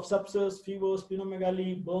the case of sepsis, fever,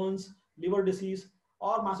 splenomegaly, burns, liver disease,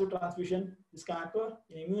 or massive transfusion, this can occur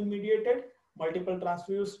in immune-mediated, multiple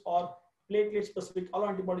transfuse, or platelet-specific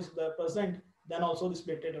autoantibodies if they are present, then also this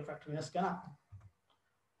platelet refractoriness can happen.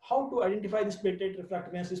 How to identify this platelet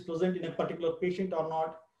refractoriness is present in a particular patient or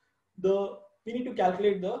not? We need to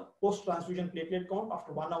calculate the post-transfusion platelet count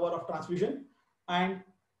after 1 hour of transfusion and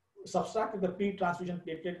subtract the pre-transfusion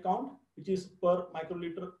platelet count, which is per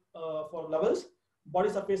microliter for levels. Body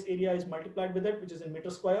surface area is multiplied with it, which is in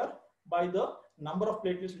meter square, by the number of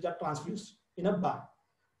platelets which are transfused in a bag.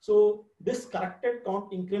 So this corrected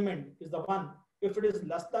count increment is the one. If it is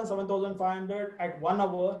less than 7,500 at 1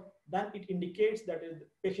 hour, then it indicates that the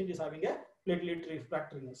patient is having a platelet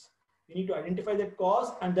refractoriness. We need to identify that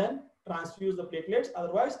cause and then transfuse the platelets.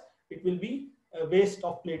 Otherwise, it will be a waste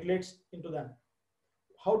of platelets into them.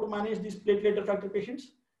 How to manage these platelet refractory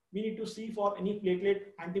patients? We need to see for any platelet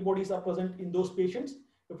antibodies are present in those patients.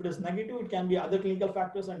 If it is negative, it can be other clinical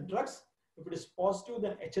factors and drugs. If it is positive,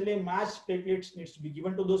 then HLA matched platelets needs to be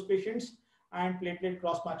given to those patients, and platelet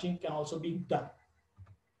cross-matching can also be done.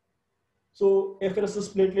 So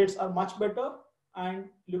apheresis platelets are much better, and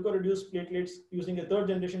leukoreduced platelets using a third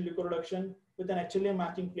generation leukoreduction with an HLA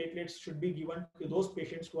matching platelets should be given to those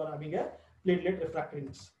patients who are having a platelet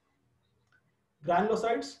refractoriness.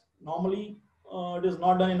 Granulocytes, normally it is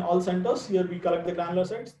not done in all centers. Here we collect the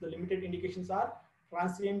granulocytes. The limited indications are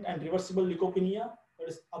transient and reversible leukopenia, that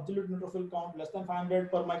is absolute neutrophil count less than 500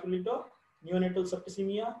 per microliter, neonatal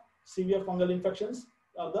septicemia, severe fungal infections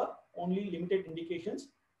are the only limited indications.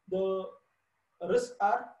 The risks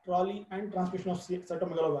are TRALI and transmission of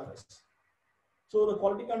cytomegalovirus. So the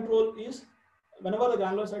quality control is whenever the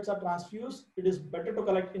granulocytes are transfused, it is better to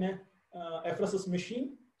collect in a apheresis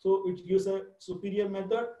machine. So it gives a superior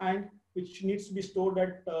method and which needs to be stored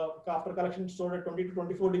at, after collection, stored at 20 to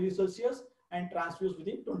 24 degrees Celsius and transfused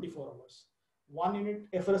within 24 hours. 1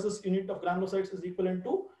 unit apheresis unit of granulocytes is equivalent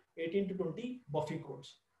to 18 to 20 Buffy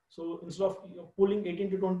codes. So instead of pulling 18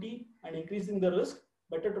 to 20 and increasing the risk,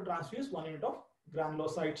 better to transfuse 1 unit of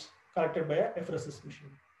granulocytes collected by a apheresis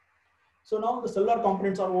machine. So now the cellular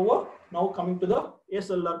components are over. Now coming to the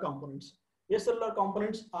acellular components. Acellular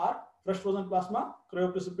components are fresh frozen plasma,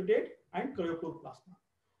 cryoprecipitate, and cryopool plasma.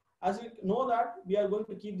 As we know that we are going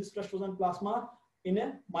to keep this fresh frozen plasma in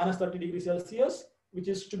a minus 30 degrees Celsius, which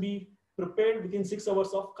is to be prepared within 6 hours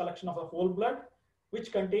of collection of the whole blood,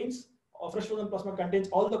 which contains, fresh frozen plasma contains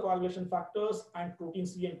all the coagulation factors and protein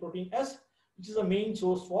C and protein S, which is a main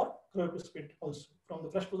source for cryoprecipitate also. From the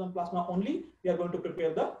fresh frozen plasma only, we are going to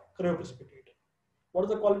prepare the cryoprecipitate. What are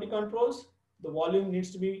the quality controls? The volume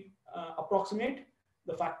needs to be approximate.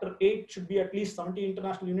 The factor 8 should be at least 70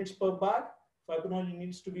 international units per bag. Fibrinogen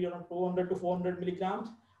needs to be around 200 to 400 milligrams.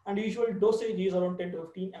 And the usual dosage is around 10 to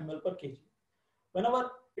 15 ml per kg. Whenever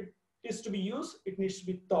it is to be used, it needs to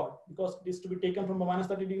be thawed because it is to be taken from a minus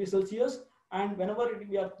 30 degrees Celsius. And whenever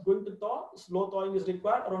we are going to thaw, slow thawing is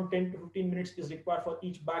required. Around 10 to 15 minutes is required for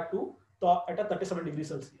each bag to thaw at a 37 degrees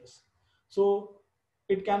Celsius. So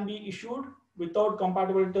it can be issued without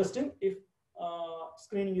compatibility testing if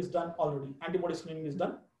screening is done already, antibody screening is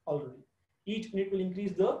done already. Each unit will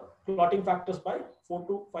increase the clotting factors by 4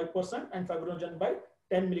 to 5% and fibrinogen by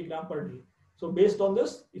 10 milligram per day. So based on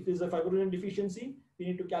this, if there is a fibrinogen deficiency, we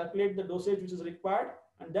need to calculate the dosage which is required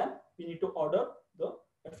and then we need to order the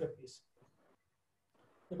FFPs.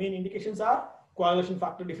 The main indications are coagulation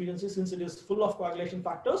factor deficiency, since it is full of coagulation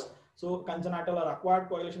factors. So congenital or acquired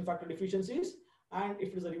coagulation factor deficiencies, and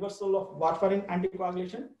if it is a reversal of warfarin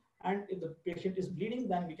anticoagulation, and if the patient is bleeding,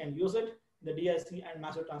 then we can use it. The DIC and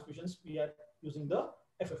massive transfusions, we are using the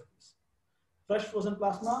FFPs. Fresh frozen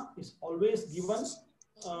plasma is always given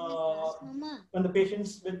when the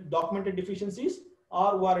patients with documented deficiencies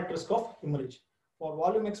or who are at risk of hemorrhage. For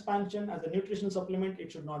volume expansion as a nutritional supplement,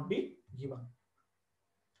 it should not be given.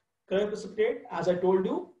 Cryoprecipitate, as I told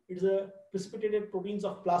you, it is a precipitated proteins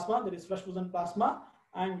of plasma, that is fresh frozen plasma,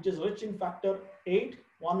 and which is rich in factor 8,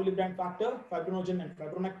 1 milligram factor, fibrinogen and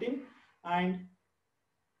fibronectin, and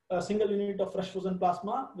a single unit of fresh frozen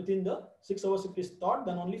plasma within the 6 hours if it is thawed,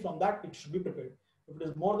 then only from that it should be prepared. If it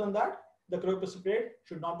is more than that, the cryoprecipitate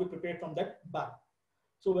should not be prepared from that bag.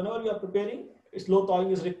 So whenever we are preparing, slow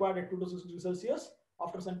thawing is required at 2 to 6 degrees Celsius.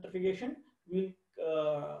 After centrifugation,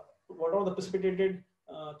 whatever the precipitated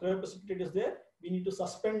cryoprecipitate is there, we need to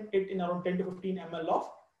suspend it in around 10 to 15 ml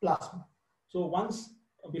of plasma. So once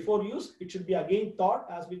before use, it should be again thawed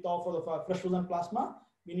as we thaw for the fresh frozen plasma.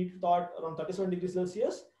 We need to thaw it around 37 degrees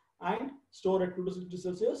Celsius and store at 2 to 6 degrees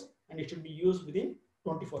Celsius, and it should be used within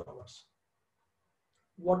 24 hours.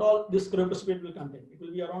 What all this cryoprecipitate will contain? It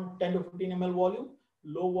will be around 10 to 15 ml volume,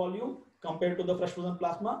 low volume, compared to the fresh frozen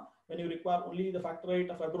plasma. When you require only the factor VIII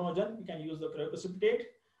of fibrinogen, you can use the cryoprecipitate.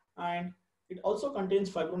 And it also contains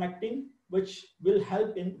fibronectin, which will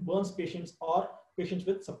help in burns patients or patients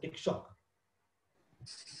with septic shock.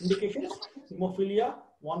 Indications: hemophilia,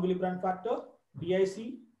 von Willebrand factor,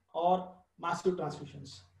 DIC, or massive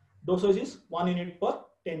transfusions. Dosage is 1 unit per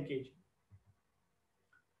 10 kg.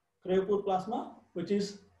 Cryopure plasma, which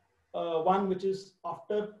is one which is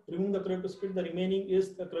after removing the cryoprecipitate, the remaining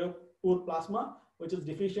is the cryopure plasma, which is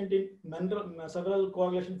deficient in several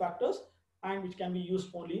coagulation factors and which can be used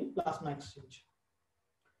only in plasma exchange.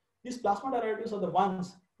 These plasma derivatives are the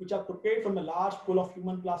ones which are prepared from a large pool of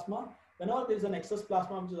human plasma. Whenever there is an excess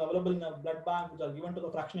plasma which is available in a blood bank, which are given to the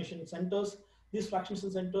fractionation centers, these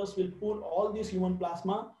fractionation centers will pool all these human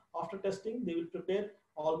plasma. After testing, they will prepare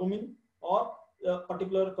albumin or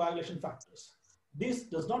particular coagulation factors. This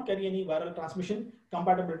does not carry any viral transmission.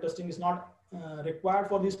 Compatible testing is not required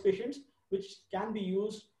for these patients, which can be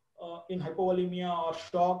used in hypovolemia or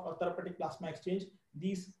shock or therapeutic plasma exchange.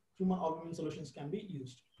 These human albumin solutions can be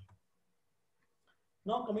used.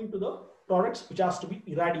 Now coming to the products which has to be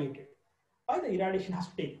irradiated. Why the irradiation has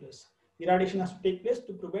to take place? Irradiation has to take place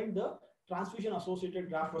to prevent the transfusion associated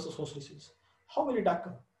graft versus host disease. How will it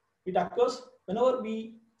occur? It occurs whenever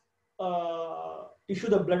we issue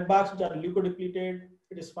the blood bags which are leukodepleted.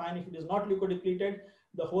 It is fine. If it is not leukodepleted,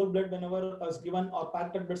 the whole blood whenever is given or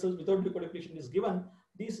packed blood cells without leukodepletion is given,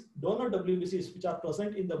 these donor WBCs which are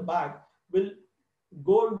present in the bag will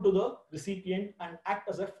go to the recipient and act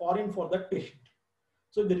as a foreign for that patient.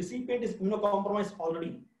 So if the recipient is immunocompromised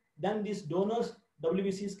already, then these donors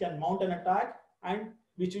WBCs can mount an attack and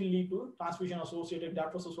which will lead to transfusion associated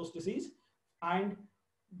graft versus host disease. And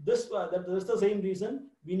this that's the same reason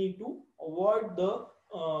we need to avoid the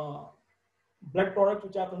blood products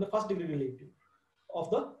which are from the first degree relative of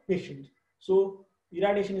the patient. So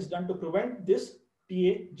irradiation is done to prevent this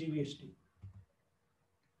TA-GVHD.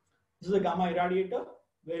 This is a gamma irradiator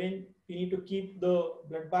wherein we need to keep the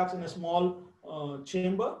blood bags in a small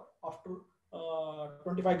chamber. After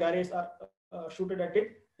 25 gyrates are shooted at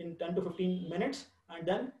it in 10 to 15 minutes, and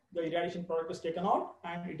then the irradiation product is taken out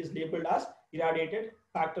and it is labeled as irradiated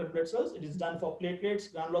packed red blood cells. It is done for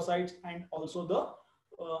platelets, granulocytes, and also the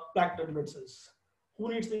packed red blood cells.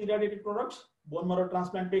 Who needs the irradiated products? Bone marrow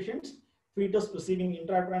transplant patients, fetus receiving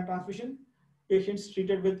intrauterine transfusion, patients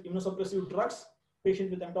treated with immunosuppressive drugs,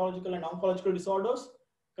 patients with hematological and oncological disorders,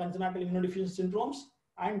 congenital immunodeficiency syndromes,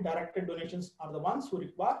 and directed donations are the ones who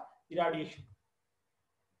require irradiation.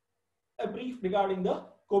 A brief regarding the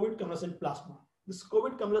COVID convalescent plasma. This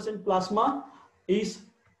COVID convalescent plasma is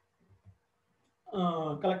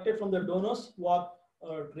collected from the donors who are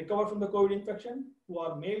recovered from the COVID infection, who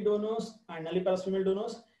are male donors and nulliparous female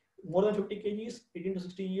donors, more than 50 kgs, 18 to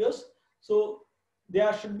 60 years. So they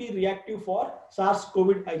should be reactive for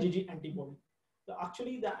SARS-CoV IgG antibody. So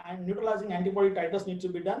actually, the neutralizing antibody titers need to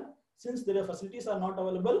be done. Since their facilities are not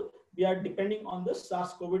available, we are depending on the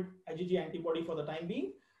SARS-CoV IgG antibody for the time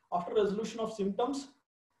being. After resolution of symptoms,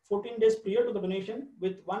 14 days prior to the donation,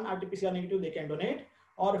 with one RT-PCR negative, they can donate.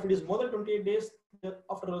 Or if it is more than 28 days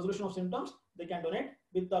after resolution of symptoms, they can donate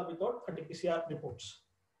with or without RT-PCR reports.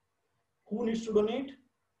 Who needs to donate?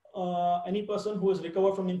 Any person who is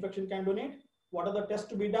recovered from infection can donate. What are the tests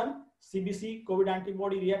to be done? CBC, COVID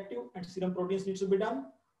antibody reactive, and serum proteins needs to be done.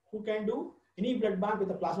 Who can do? Any blood bank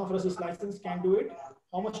with a plasmapheresis license can do it.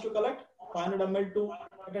 How much to collect? 500 ml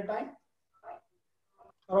at a time.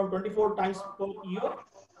 Around 24 times per year.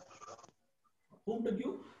 Whom to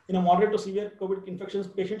give? In a moderate to severe COVID infections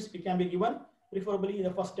patients, it can be given, preferably in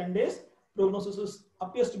the first 10 days. Prognosis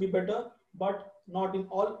appears to be better, but not in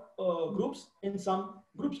all groups, in some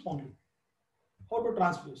groups only. How to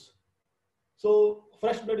transfuse? So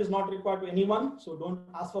fresh blood is not required to anyone, so don't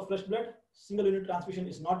ask for fresh blood. Single unit transfusion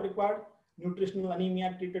is not required. Nutritional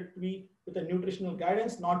anemia treated to be with a nutritional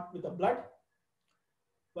guidance, not with the blood.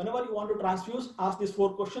 Whenever you want to transfuse, ask these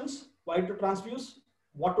 4 questions: why to transfuse,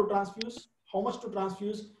 what to transfuse, how much to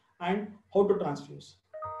transfuse, and how to transfuse.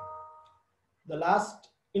 The last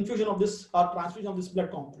infusion of this or transfusion of this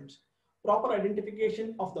blood components. Proper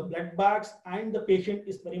identification of the blood bags and the patient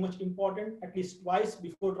is very much important, at least twice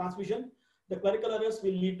before transfusion. The clerical errors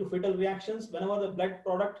will lead to fatal reactions. Whenever the blood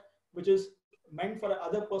product which is meant for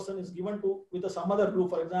another person is given to with some other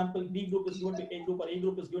group, for example, B group is given to A group or A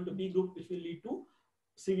group is given to B group, which will lead to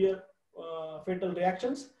severe fatal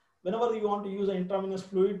reactions. Whenever you want to use an intravenous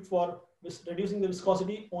fluid for reducing the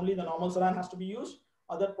viscosity, only the normal saline has to be used.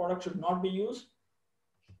 Other products should not be used.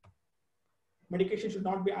 Medication should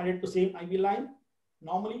not be added to same IV line.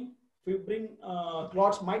 Normally, fibrin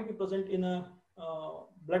clots might be present in a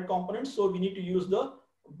blood component, so we need to use the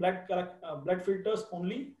blood filters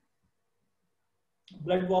only.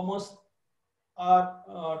 Blood warmers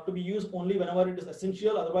are to be used only whenever it is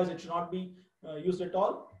essential. Otherwise, it should not be used at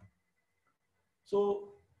all. So,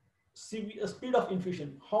 speed of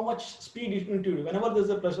infusion. How much speed you need to do? Whenever there is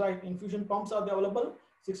a pressurized infusion pumps are available,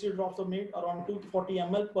 60 drops of minute around 240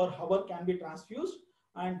 ml per hour can be transfused,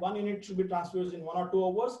 and 1 unit should be transfused in 1 or 2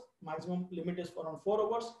 hours. Maximum limit is for around 4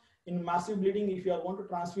 hours. In massive bleeding, if you are want to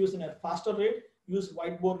transfuse in a faster rate, use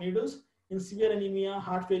wide bore needles. In severe anemia,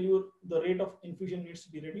 heart failure, the rate of infusion needs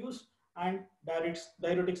to be reduced and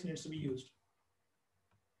diuretics needs to be used.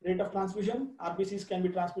 Rate of transfusion, RBCs can be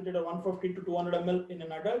transmitted at 150 to 200 ml in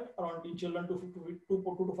an adult, around in children 2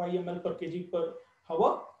 to 5 ml per kg per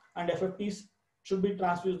hour, and FFPs should be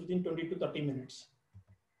transfused within 20 to 30 minutes.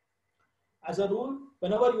 As a rule,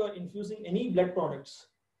 whenever you are infusing any blood products,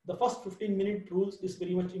 the first 15-minute rules is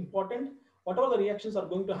very much important. Whatever the reactions are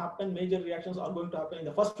going to happen, major reactions are going to happen in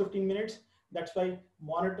the first 15 minutes. That's why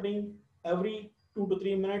monitoring every 2 to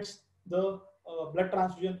 3 minutes the blood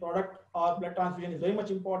transfusion product or blood transfusion is very much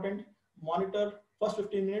important. Monitor first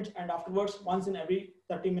 15 minutes and afterwards once in every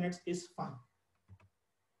 30 minutes is fine.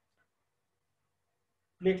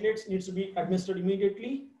 Platelets needs to be administered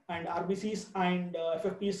immediately, and RBCs and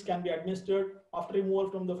FFPs can be administered after removal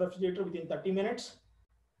from the refrigerator within 30 minutes.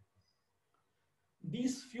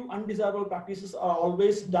 These few undesirable practices are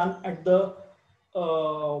always done at the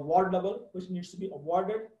ward level, which needs to be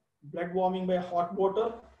avoided. Blood warming by hot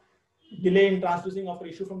water, delay in transfusing after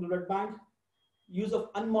issue from the blood bank, use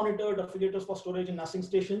of unmonitored refrigerators for storage in nursing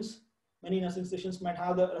stations. Many nursing stations might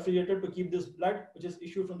have the refrigerator to keep this blood, which is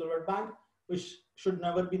issued from the blood bank, which should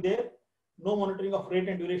never be there. No monitoring of rate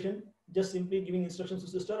and duration, just simply giving instructions to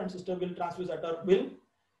sister and sister will transfuse at her will.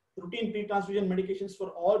 Routine pre-transfusion medications for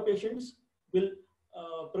all patients will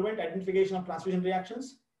prevent identification of transfusion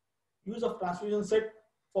reactions. Use of transfusion set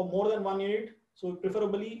for more than 1 unit. So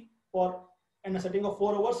preferably for in a setting of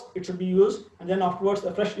 4 hours, it should be used. And then afterwards,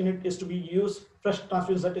 a fresh unit is to be used. Fresh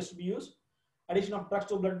transfusion set is to be used. Addition of drugs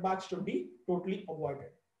to blood bags should be totally avoided.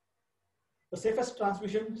 The safest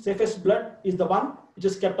transfusion, safest blood is the one which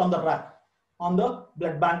is kept on the rack, on the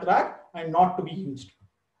blood bank rack, and not to be used.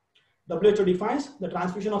 WHO defines the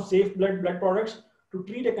transfusion of safe blood products to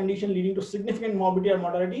treat a condition leading to significant morbidity or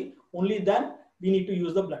mortality. Only then we need to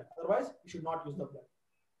use the blood. Otherwise, we should not use the blood.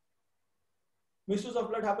 Misuse of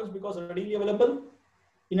blood happens because readily available,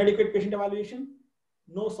 inadequate patient evaluation,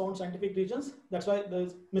 no sound scientific reasons. That's why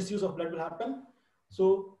the misuse of blood will happen.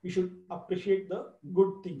 So we should appreciate the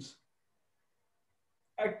good things.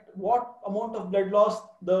 At what amount of blood loss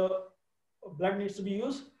the blood needs to be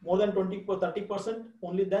used? More than 20 or 30%,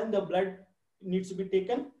 only then the blood needs to be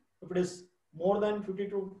taken. If it is more than 50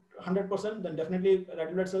 to 100%, then definitely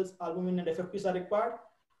red blood cells, albumin and FFPs are required.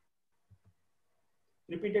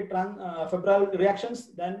 Repeated febrile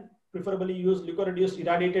reactions, then preferably use leukoreduced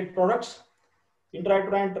irradiated products.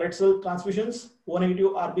 Intrauterine red cell transfusions, O-negative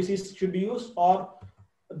RBCs should be used, or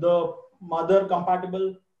the mother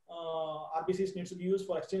compatible RBCs needs to be used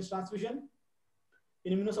for exchange transfusion.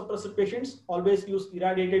 In immunosuppressive patients, always use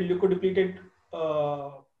irradiated leukodepleted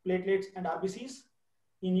platelets and RBCs.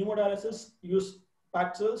 In hemodialysis, use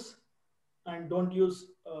packed cells and don't use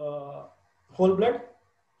whole blood.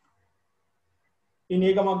 In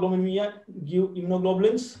agammaglobulinemia, give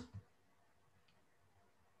immunoglobulins.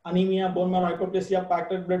 Anemia, bone marrow hyperplasia,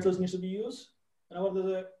 packed red blood cells needs to be used. Whenever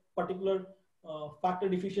there's a particular factor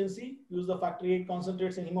deficiency, use the factor VIII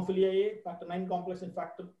concentrates in hemophilia A, factor IX complex in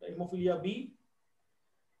factor hemophilia B.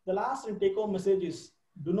 The last and take-home message is: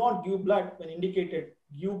 do not give blood when indicated.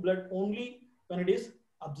 Give blood only when it is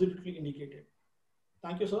absolutely indicated.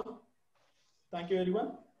 Thank you, sir. Thank you,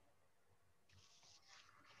 everyone.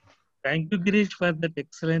 Thank you, Girish, for that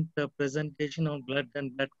excellent presentation on blood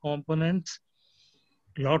and blood components.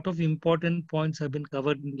 A lot of important points have been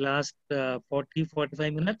covered in the last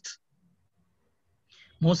 40-45 minutes,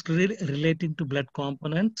 mostly relating to blood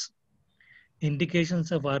components,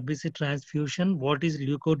 indications of RBC transfusion, what is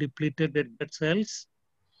leukodepleted red blood cells,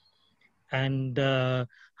 and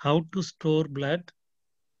how to store blood,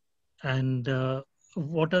 and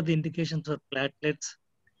what are the indications of platelets,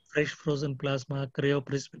 fresh frozen plasma,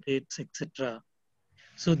 cryoprecipitates, etc.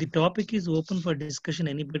 So the topic is open for discussion.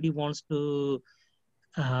 Anybody wants to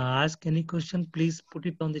ask any question, please put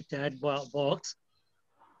it on the chat box.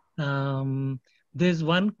 There's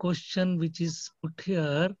one question which is put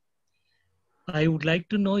here. I would like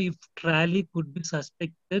to know if TRALI could be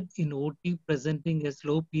suspected in OT presenting as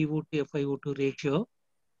low PO2-FiO2 ratio.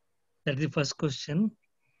 That's the first question.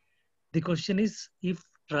 The question is if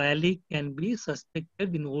TRALI can be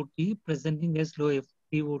suspected in OT presenting as low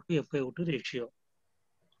PO2-FiO2 ratio.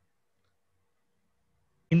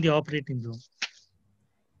 in the operating room?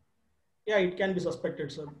 Yeah, it can be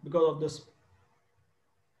suspected, sir, because of this.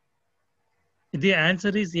 The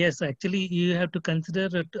answer is yes. Actually, you have to consider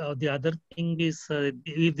the other thing is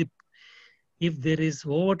if there is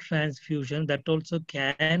over transfusion, that also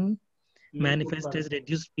can manifest as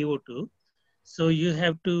reduced PO2. So you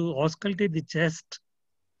have to auscultate the chest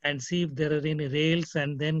and see if there are any rails,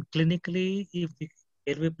 and then clinically, if the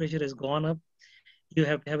airway pressure has gone up, you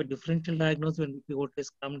have to have a differential diagnosis when the PO2 has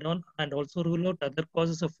come down, and also rule out other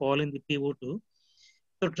causes of fall in the PO2.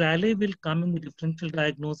 So TRALE will come in the differential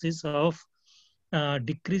diagnosis of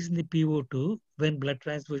decrease in the PO2 when blood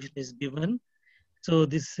transfusion is given. So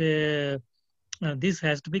this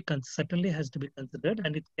has to be certainly has to be considered,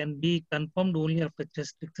 and it can be confirmed only after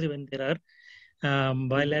chest X-ray when there are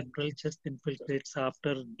bilateral chest infiltrates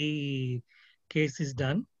after the case is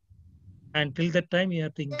done. And till that time, you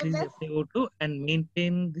have to increase FiO2 and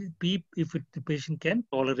maintain the PEEP if the patient can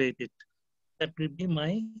tolerate it. That will be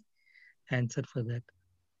my answer for that.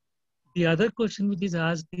 The other question which is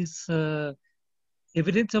asked is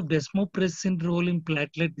evidence of desmopressin role in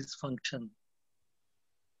platelet dysfunction.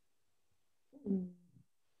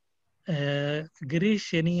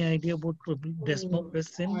 Girish, any idea about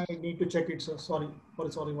desmopressin? I need to check it, sir. Sorry for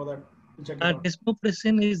that. Check it out.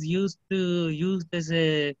 Desmopressin is used as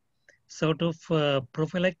a sort of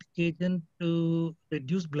prophylactic agent to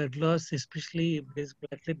reduce blood loss, especially if there's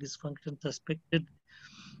platelet dysfunction suspected.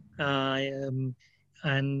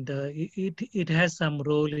 And it has some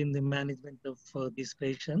role in the management of these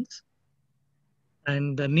patients.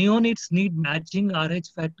 And neonates need matching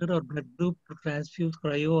RH factor or blood group to transfuse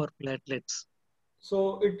cryo or platelets.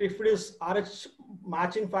 So if it is RH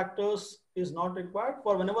matching factors is not required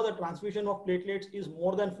for whenever the transfusion of platelets is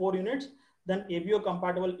more than 4 units, then ABO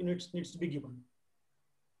compatible units needs to be given.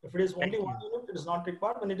 If it is only 1 unit, it is not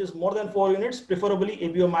required. When it is more than 4 units, preferably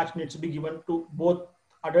ABO match needs to be given to both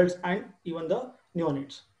adults and even the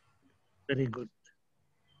neonates. Very good.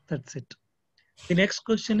 That's it. The next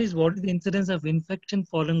question is, what is the incidence of infection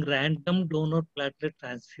following random donor platelet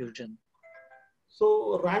transfusion?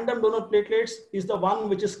 So random donor platelets is the one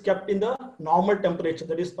which is kept in the normal temperature,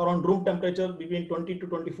 that is around room temperature between 20 to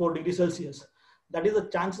 24 degrees Celsius. That is the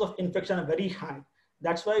chances of infection are very high.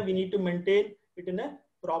 That's why we need to maintain it in a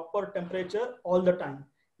proper temperature all the time.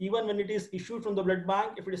 Even when it is issued from the blood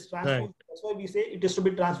bank, if it is transfused, right. That's why we say it is to be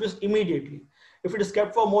transfused immediately. If it is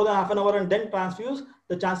kept for more than half an hour and then transfused,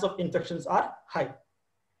 the chance of infections are high.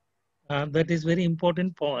 That is very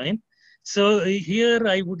important point. So here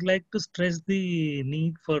I would like to stress the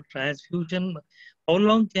need for transfusion. How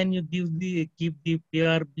long can you keep the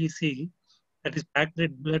PRBC, that is packed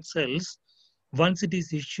red blood cells, once it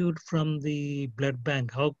is issued from the blood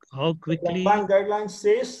bank? How quickly? The blood bank guidelines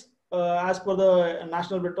says, as per the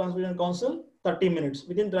National Blood Transfusion Council, 30 minutes.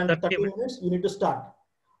 Within 30 minutes, you need to start.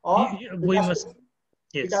 Or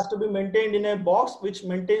it has to be maintained in a box which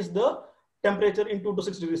maintains the temperature in 2 to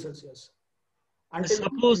 6 degrees Celsius.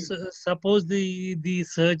 Suppose the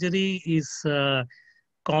surgery is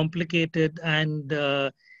complicated and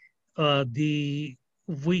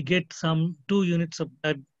we get some 2 units of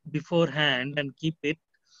blood beforehand and keep it,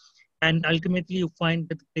 and ultimately you find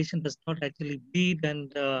that the patient does not actually bleed,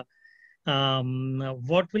 and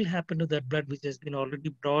what will happen to that blood which has been already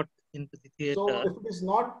brought into the theater? So if it is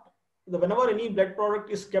not, whenever any blood product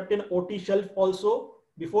is kept in OT shelf also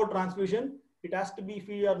before transfusion, it has to be, if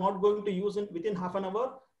we are not going to use it within half an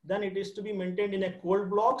hour, then it is to be maintained in a cold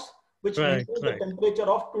blocks, which maintains the temperature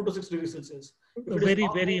of 2 to 6 degrees Celsius.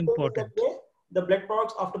 Very important. Way, the blood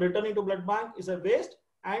products after returning to blood bank is a waste,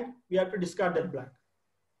 and we have to discard that blood.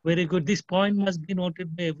 Very good. This point must be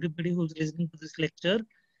noted by everybody who's listening to this lecture.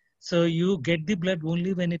 So you get the blood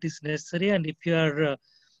only when it is necessary, and if you are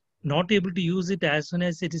not able to use it as soon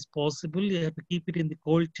as it is possible, you have to keep it in the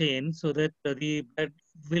cold chain so that the blood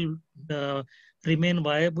will remain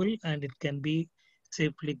viable and it can be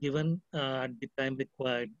safely given at the time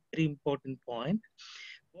required. Very important point.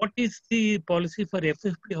 What is the policy for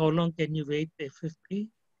FFP? How long can you wait FFP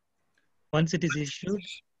once it is issued?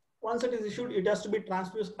 Once it is issued, it has to be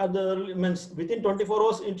transfused at the within 24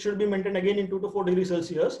 hours. It should be maintained again in 2 to 4 degrees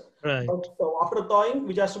Celsius. Right. But after thawing,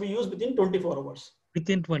 which has to be used within 24 hours.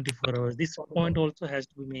 Within 24 hours. This point also has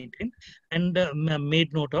to be maintained and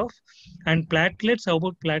made note of. And platelets, how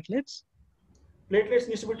about platelets? Platelets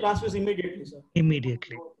needs to be transfused immediately, sir.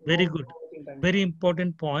 Immediately. Very good. Very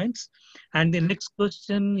important points. And the next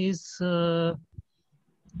question is 1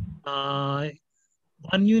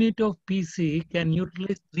 unit of PC can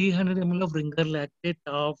utilize 300 ml of Ringer lactate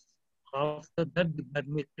after that the blood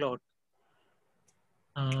may clot.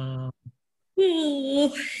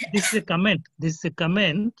 This is a comment. This is a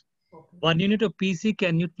comment. Okay. 1 unit of PC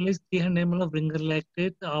can utilize 300 ml of ringer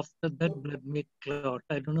lactate. After that, blood may clot.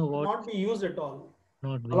 I don't know Should what. not be used at all.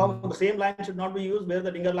 Not being Along the used. same line should not be used where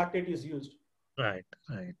the ringer lactate is used. Right,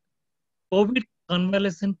 right. COVID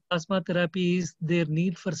convalescent plasma therapy, is there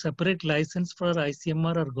need for separate license for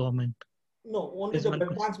ICMR or government? No, only There's the one blood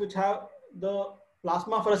question. banks which have the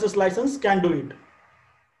plasmapheresis license can do it.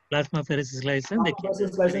 Plasmapheresis license, they can.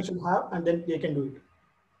 Plasmapheresis license should have, and then they can do it.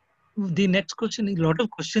 The next question, a lot of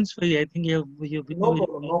questions for you. I think you No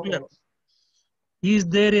problem, no problem. Is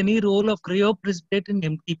there any role of cryoprecipitate in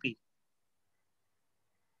MTP?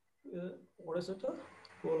 What is it?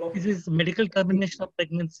 Role of This is medical termination of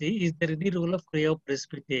pregnancy. Is there any role of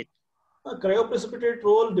cryoprecipitate? Cryoprecipitate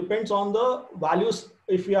role depends on the values.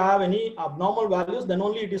 If you have any abnormal values, then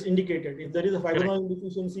only it is indicated. If there is a fibrinogen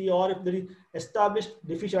deficiency or if there is established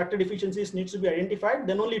factor deficiencies needs to be identified,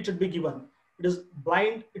 then only it should be given. It is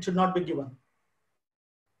blind, it should not be given.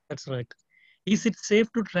 That's right. Is it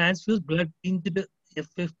safe to transfuse blood tinged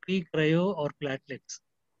FFP, cryo, or platelets?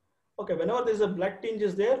 Okay, whenever there is a blood tinge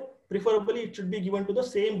is there, preferably it should be given to the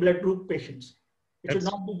same blood group patients. It should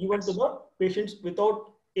not be given to the patients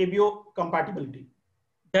without ABO compatibility.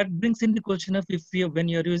 That brings in the question of if you, when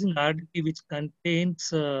you're using RDT which contains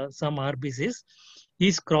some RBCs,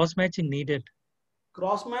 is cross-matching needed?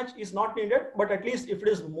 Cross-match is not needed, but at least if it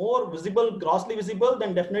is more visible, grossly visible,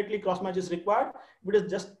 then definitely cross-match is required. If it is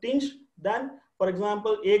just tinged, then, for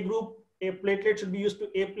example, A group, A platelet should be used to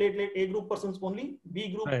A platelet, A group persons only. B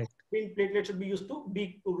group, B platelet should be used to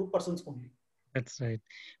B group persons only. That's right.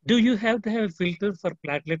 Do you have to have a filter for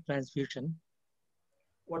platelet transfusion?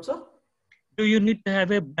 What, sir? Do you need to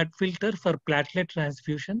have a blood filter for platelet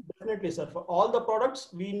transfusion? Definitely, sir. For all the products,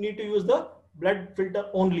 we need to use the blood filter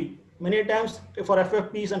only. Many times for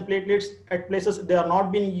FFPs and platelets at places, they are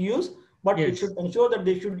not being used, but it should ensure that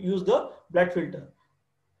they should use the blood filter.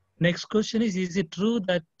 Next question is it true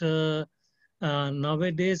that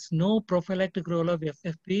nowadays no prophylactic role of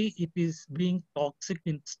FFP, it is being toxic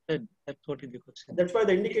instead? That's what is the question. That's why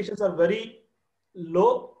the indications are very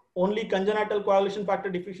low. Only congenital coagulation factor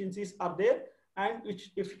deficiencies are there, and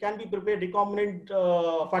which if can be prepared, recombinant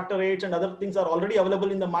factor VIII and other things are already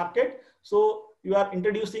available in the market. So you are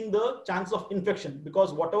introducing the chance of infection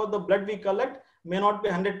because whatever the blood we collect may not be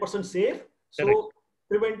 100% safe. So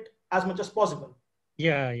prevent as much as possible.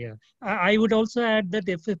 Yeah, yeah. I would also add that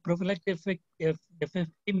if a prophylactic FFP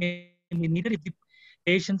may be needed if the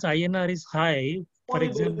patient's INR is high, for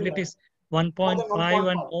example, it is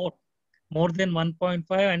 1.5 and more than 1.5,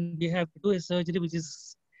 and we have to do a surgery which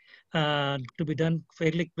is to be done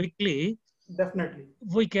fairly quickly. Definitely.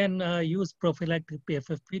 We can use prophylactic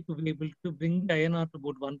FFP to be able to bring the INR to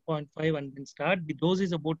about 1.5 and then start. The dose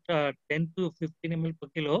is about 10 to 15 ml per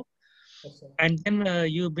kilo. Yes, and then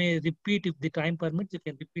you may repeat, if the time permits, you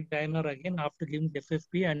can repeat the INR again after giving the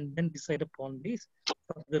FFP and then decide upon this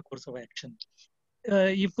further course of action.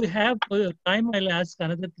 If we have time, I'll ask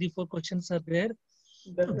another 3-4 questions are there.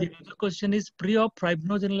 Definitely. The other question is pre-op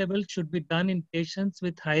fibrinogen level should be done in patients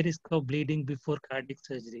with high risk of bleeding before cardiac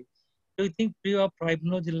surgery. Do you think pre-op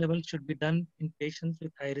fibrinogen level should be done in patients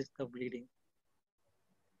with high risk of bleeding?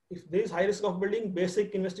 If there is high risk of bleeding,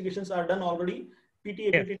 basic investigations are done already.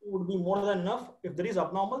 PT-ABT would be more than enough. If there is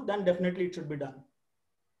abnormal, then definitely it should be done.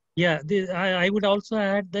 Yeah, I would also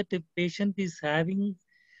add that if patient is having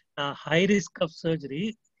a high risk of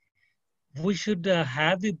surgery, we should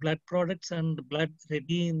have the blood products and blood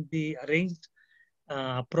ready in the arranged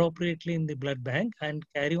appropriately in the blood bank and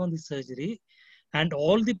carry on the surgery. And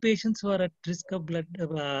all the patients who are at risk of blood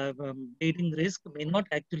bleeding risk may not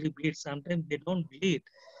actually bleed. Sometimes they don't bleed.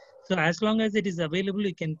 So as long as it is available,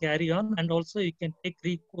 you can carry on, and also you can take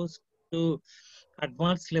recourse to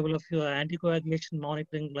advanced level of your anticoagulation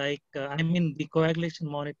monitoring, like the coagulation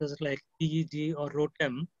monitors like EEG or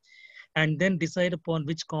ROTEM, and then decide upon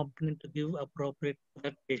which component to give appropriate to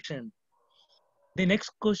that patient. The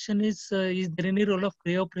next question is there any role of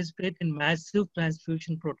cryoprecipitate in massive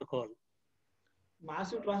transfusion protocol?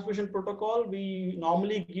 Massive transfusion protocol, we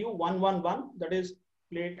normally give 1-1-1, that is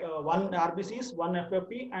 1 RBCs, 1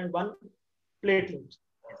 FFP, and 1 platelets.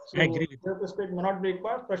 So I agree with you. Cryoprecipitate may not be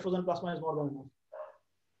required. Fresh frozen plasma is more than enough.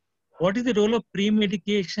 What is the role of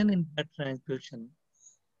pre-medication in blood transfusion?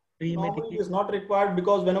 Normally it is not required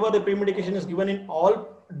because whenever the pre-medication is given in all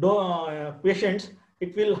patients,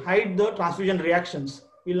 it will hide the transfusion reactions.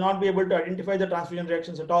 We will not be able to identify the transfusion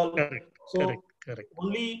reactions at all. Correct.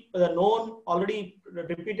 Only the known, already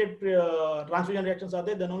repeated transfusion reactions are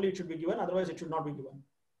there, then only it should be given. Otherwise, it should not be given.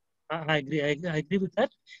 I agree. I agree with that.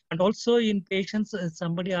 And also in patients,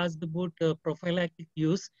 somebody asked about prophylactic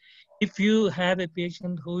use. if you have a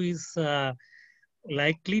patient who is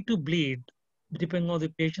likely to bleed, depending on the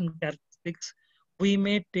patient characteristics, we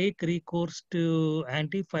may take recourse to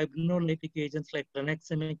antifibrinolytic agents like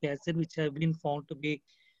tranexamic acid, which have been found to be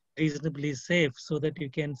reasonably safe, so that you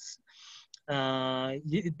can,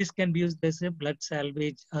 this can be used as a blood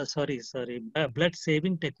salvage, blood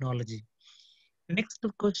saving technology. Next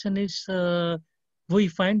question is, we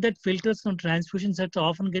find that filters on transfusion sets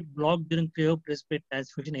often get blocked during cryoprecipitate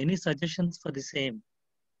transfusion. Any suggestions for the same?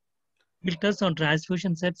 Filters on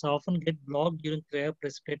transfusion sets often get blocked during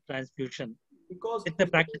cryoprecipitate transfusion. Because It's a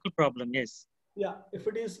practical problem, yes. Yeah, if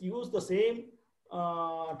it is used the same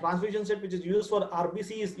transfusion set which is used for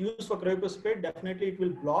RBC is used for cryoprecipitate, definitely it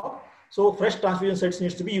will block. So fresh transfusion sets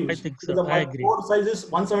needs to be used. I think so. If the I agree. pore size is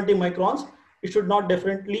 170 microns, it should not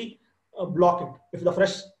definitely block it if the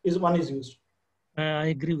fresh one is used. I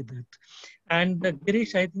agree with that. And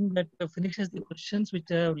Girish, I think that finishes the questions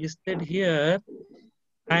which I have listed here.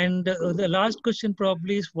 And the last question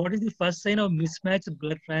probably is, what is the first sign of mismatched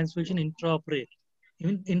blood transfusion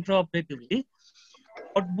intraoperatively?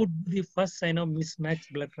 What would be the first sign of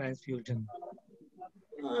mismatched blood transfusion?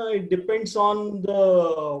 It depends on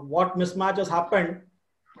the what mismatch has happened.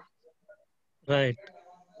 Right,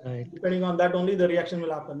 right. Depending on that only the reaction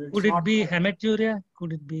will happen. Could it be hematuria?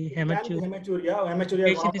 Could it be hematuria? Hematuria.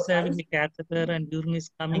 Hematuria is one of Patient is the having signs. a catheter and urine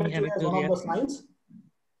is coming. Hematuria is one of the signs.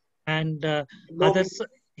 And Low others,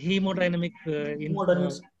 hemodynamic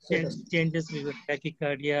status. changes with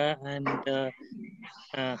tachycardia and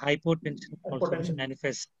hypotension also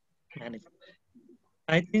manifest.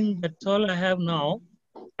 I think that's all I have now.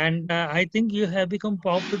 And I think you have become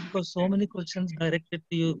popular because so many questions directed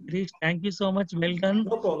to you. Girish, thank you so much. Well done.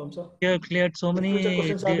 No problem, sir. You have cleared so many. Future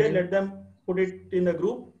questions are there. Let them put it in the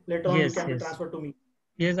group. Later on, it can be transferred to me.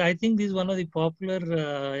 Yes, I think this is one of the popular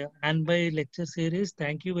Anbai lecture series.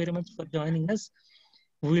 Thank you very much for joining us.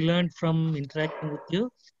 We learned from interacting with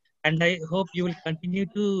you. And I hope you will continue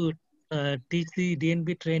to teach the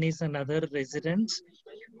DNB trainees and other residents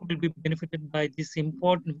who will be benefited by this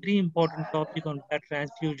important, very important topic on blood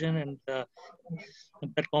transfusion and blood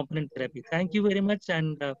component therapy. Thank you very much,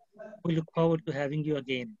 and we look forward to having you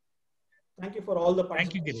again. Thank you for all the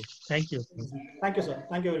participants. Thank you, Girish. Thank you. Thank you, sir.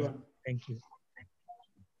 Thank you, everyone. Thank you.